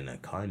things in a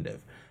kind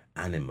of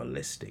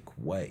animalistic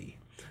way,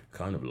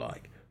 kind of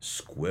like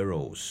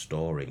squirrels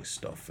storing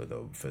stuff for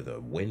the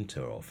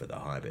winter or for the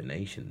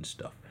hibernation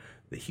stuff.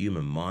 The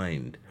human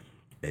mind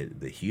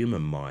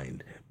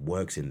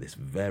works in this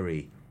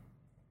very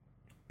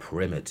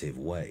primitive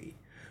way,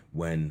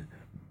 when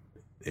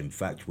in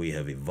fact we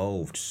have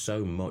evolved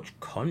so much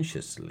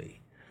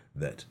consciously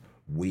that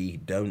we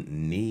don't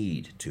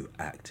need to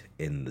act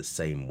in the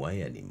same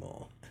way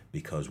anymore,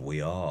 because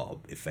we are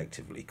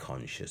effectively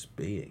conscious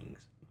beings.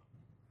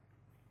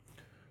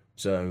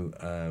 So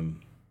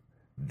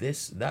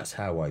that's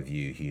how I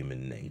view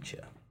human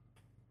nature.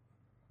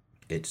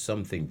 It's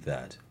something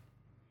that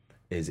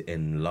is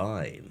in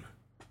line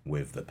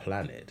with the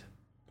planet,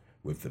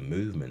 with the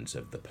movements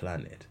of the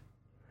planet,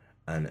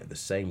 and at the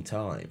same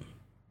time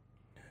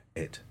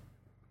it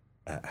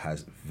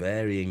has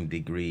varying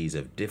degrees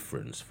of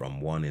difference from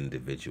one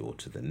individual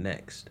to the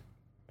next.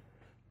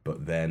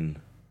 But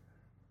then,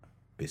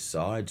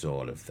 besides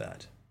all of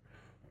that,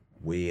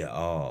 we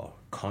are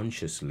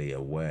consciously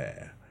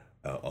aware,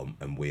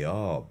 and we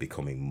are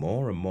becoming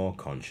more and more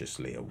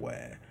consciously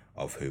aware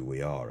of who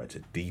we are at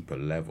a deeper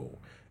level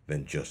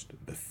than just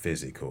the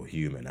physical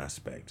human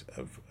aspect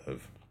of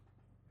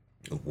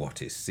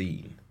what is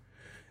seen.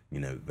 You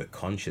know, the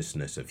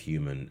consciousness of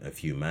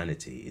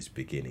humanity is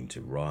beginning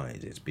to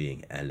rise. It's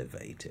being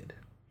elevated.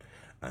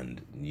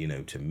 And, you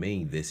know, to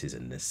me, this is a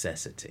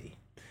necessity.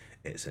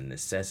 It's a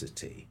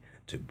necessity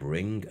to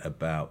bring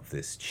about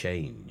this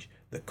change,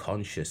 the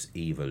conscious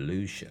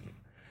evolution.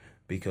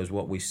 Because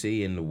what we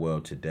see in the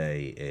world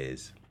today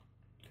is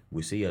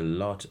we see a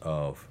lot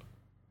of,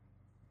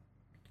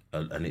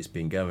 and it's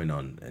been going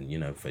on, and, you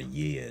know, for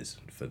years,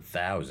 for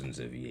thousands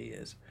of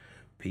years,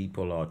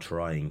 people are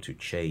trying to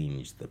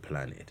change the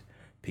planet.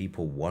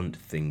 People want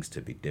things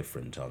to be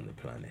different on the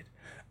planet.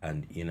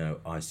 And, you know,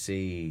 I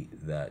see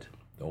that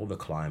all the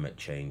climate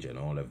change and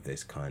all of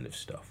this kind of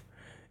stuff,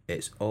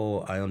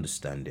 I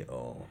understand it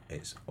all.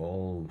 It's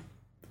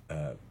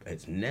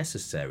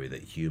necessary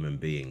that human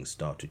beings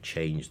start to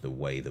change the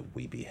way that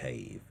we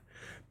behave.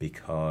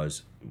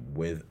 Because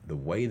with the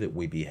way that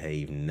we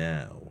behave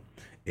now,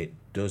 it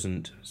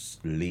doesn't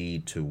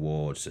lead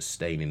towards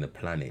sustaining the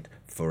planet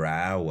for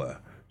our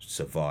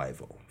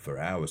survival.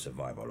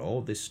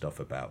 All this stuff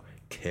about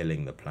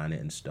killing the planet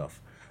and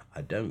stuff,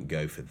 I don't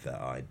go for that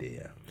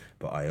idea.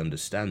 But I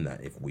understand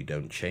that if we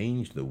don't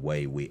change the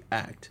way we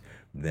act,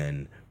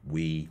 then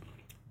we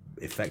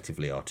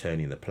effectively are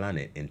turning the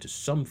planet into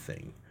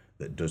something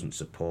that doesn't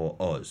support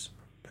us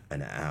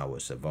and our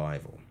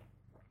survival.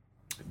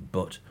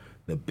 But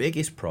the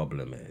biggest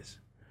problem is,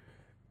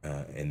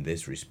 in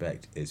this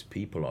respect, is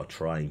people are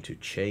trying to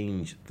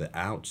change the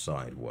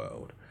outside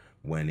world,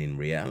 when in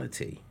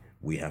reality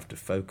we have to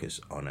focus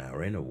on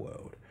our inner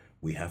world.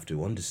 We have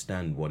to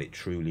understand what it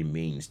truly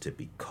means to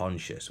be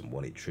conscious, and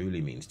what it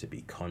truly means to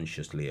be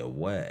consciously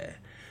aware,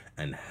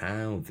 and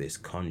how this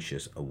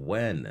conscious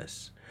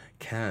awareness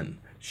can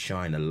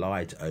shine a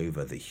light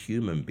over the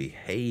human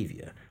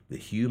behavior, the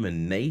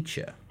human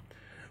nature,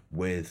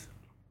 with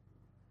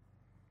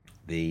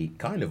the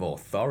kind of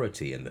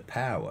authority and the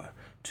power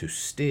to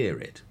steer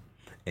it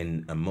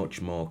in a much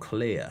more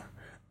clear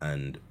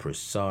and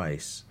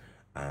precise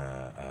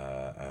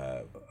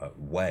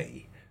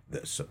way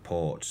that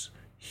supports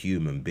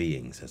human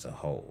beings as a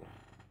whole.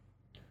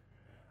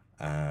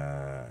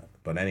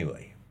 But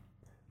anyway,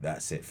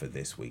 that's it for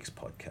this week's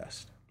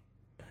podcast.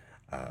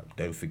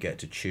 Don't forget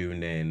to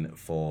tune in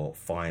for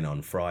Fine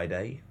on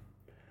Friday.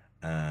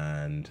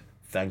 And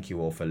thank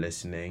you all for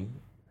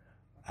listening.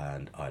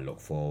 And I look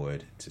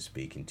forward to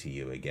speaking to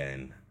you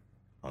again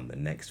on the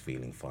next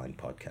Feeling Fine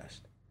podcast.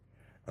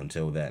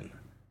 Until then,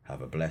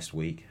 have a blessed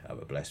week, have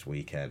a blessed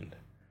weekend.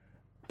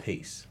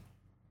 Peace.